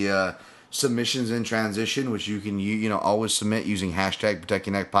for the submissions in transition, which you can always submit using hashtag Protect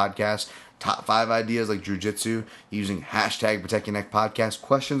Your Neck Podcast. Top 5 ideas like jujitsu using hashtag Protect Your Neck Podcast.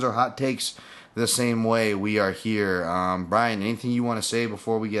 Questions or hot takes the same way. We are here. Brian, anything you want to say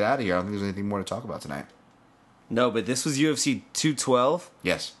before we get out of here? I don't think there's anything more to talk about tonight. No, but this was UFC 212.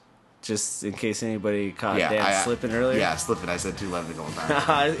 Yes. Just in case anybody caught Dan slipping earlier. Yeah, slipping. I said 211 a couple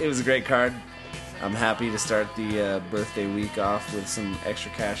times. It was a great card. I'm happy to start the birthday week off with some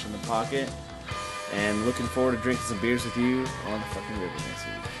extra cash in the pocket. And looking forward to drinking some beers with you on the fucking river next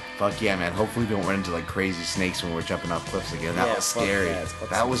week. Fuck yeah, man. Hopefully we don't run into like crazy snakes when we're jumping off cliffs again. That was scary.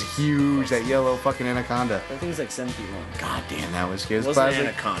 That was huge. That yellow fucking anaconda. That thing's like 7 feet long. God damn, that was scary. It wasn't an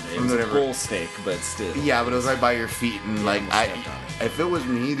anaconda. It was a bull snake, but still. Yeah, but it was right by your feet. And like, if it was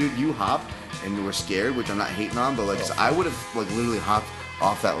me, dude, you hopped and you were scared, which I'm not hating on, but like, I would have like literally hopped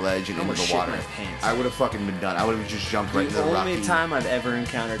off that ledge and into the water. I would have fucking been done. I would have just jumped right into the rocky. The only time I've ever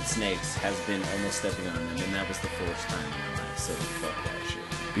encountered snakes has been almost stepping on them, and that was the first time in my life. So fuck that shit.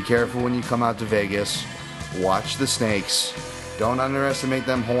 Be careful when you come out to Vegas. Watch the snakes. Don't underestimate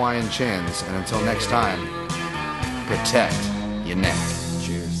them Hawaiian chins. And until next time, protect your neck.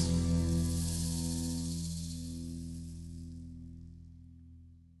 Cheers.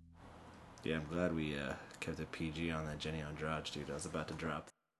 Yeah, I'm glad we kept a PG on that Jenny Andrade, dude. I was about to drop.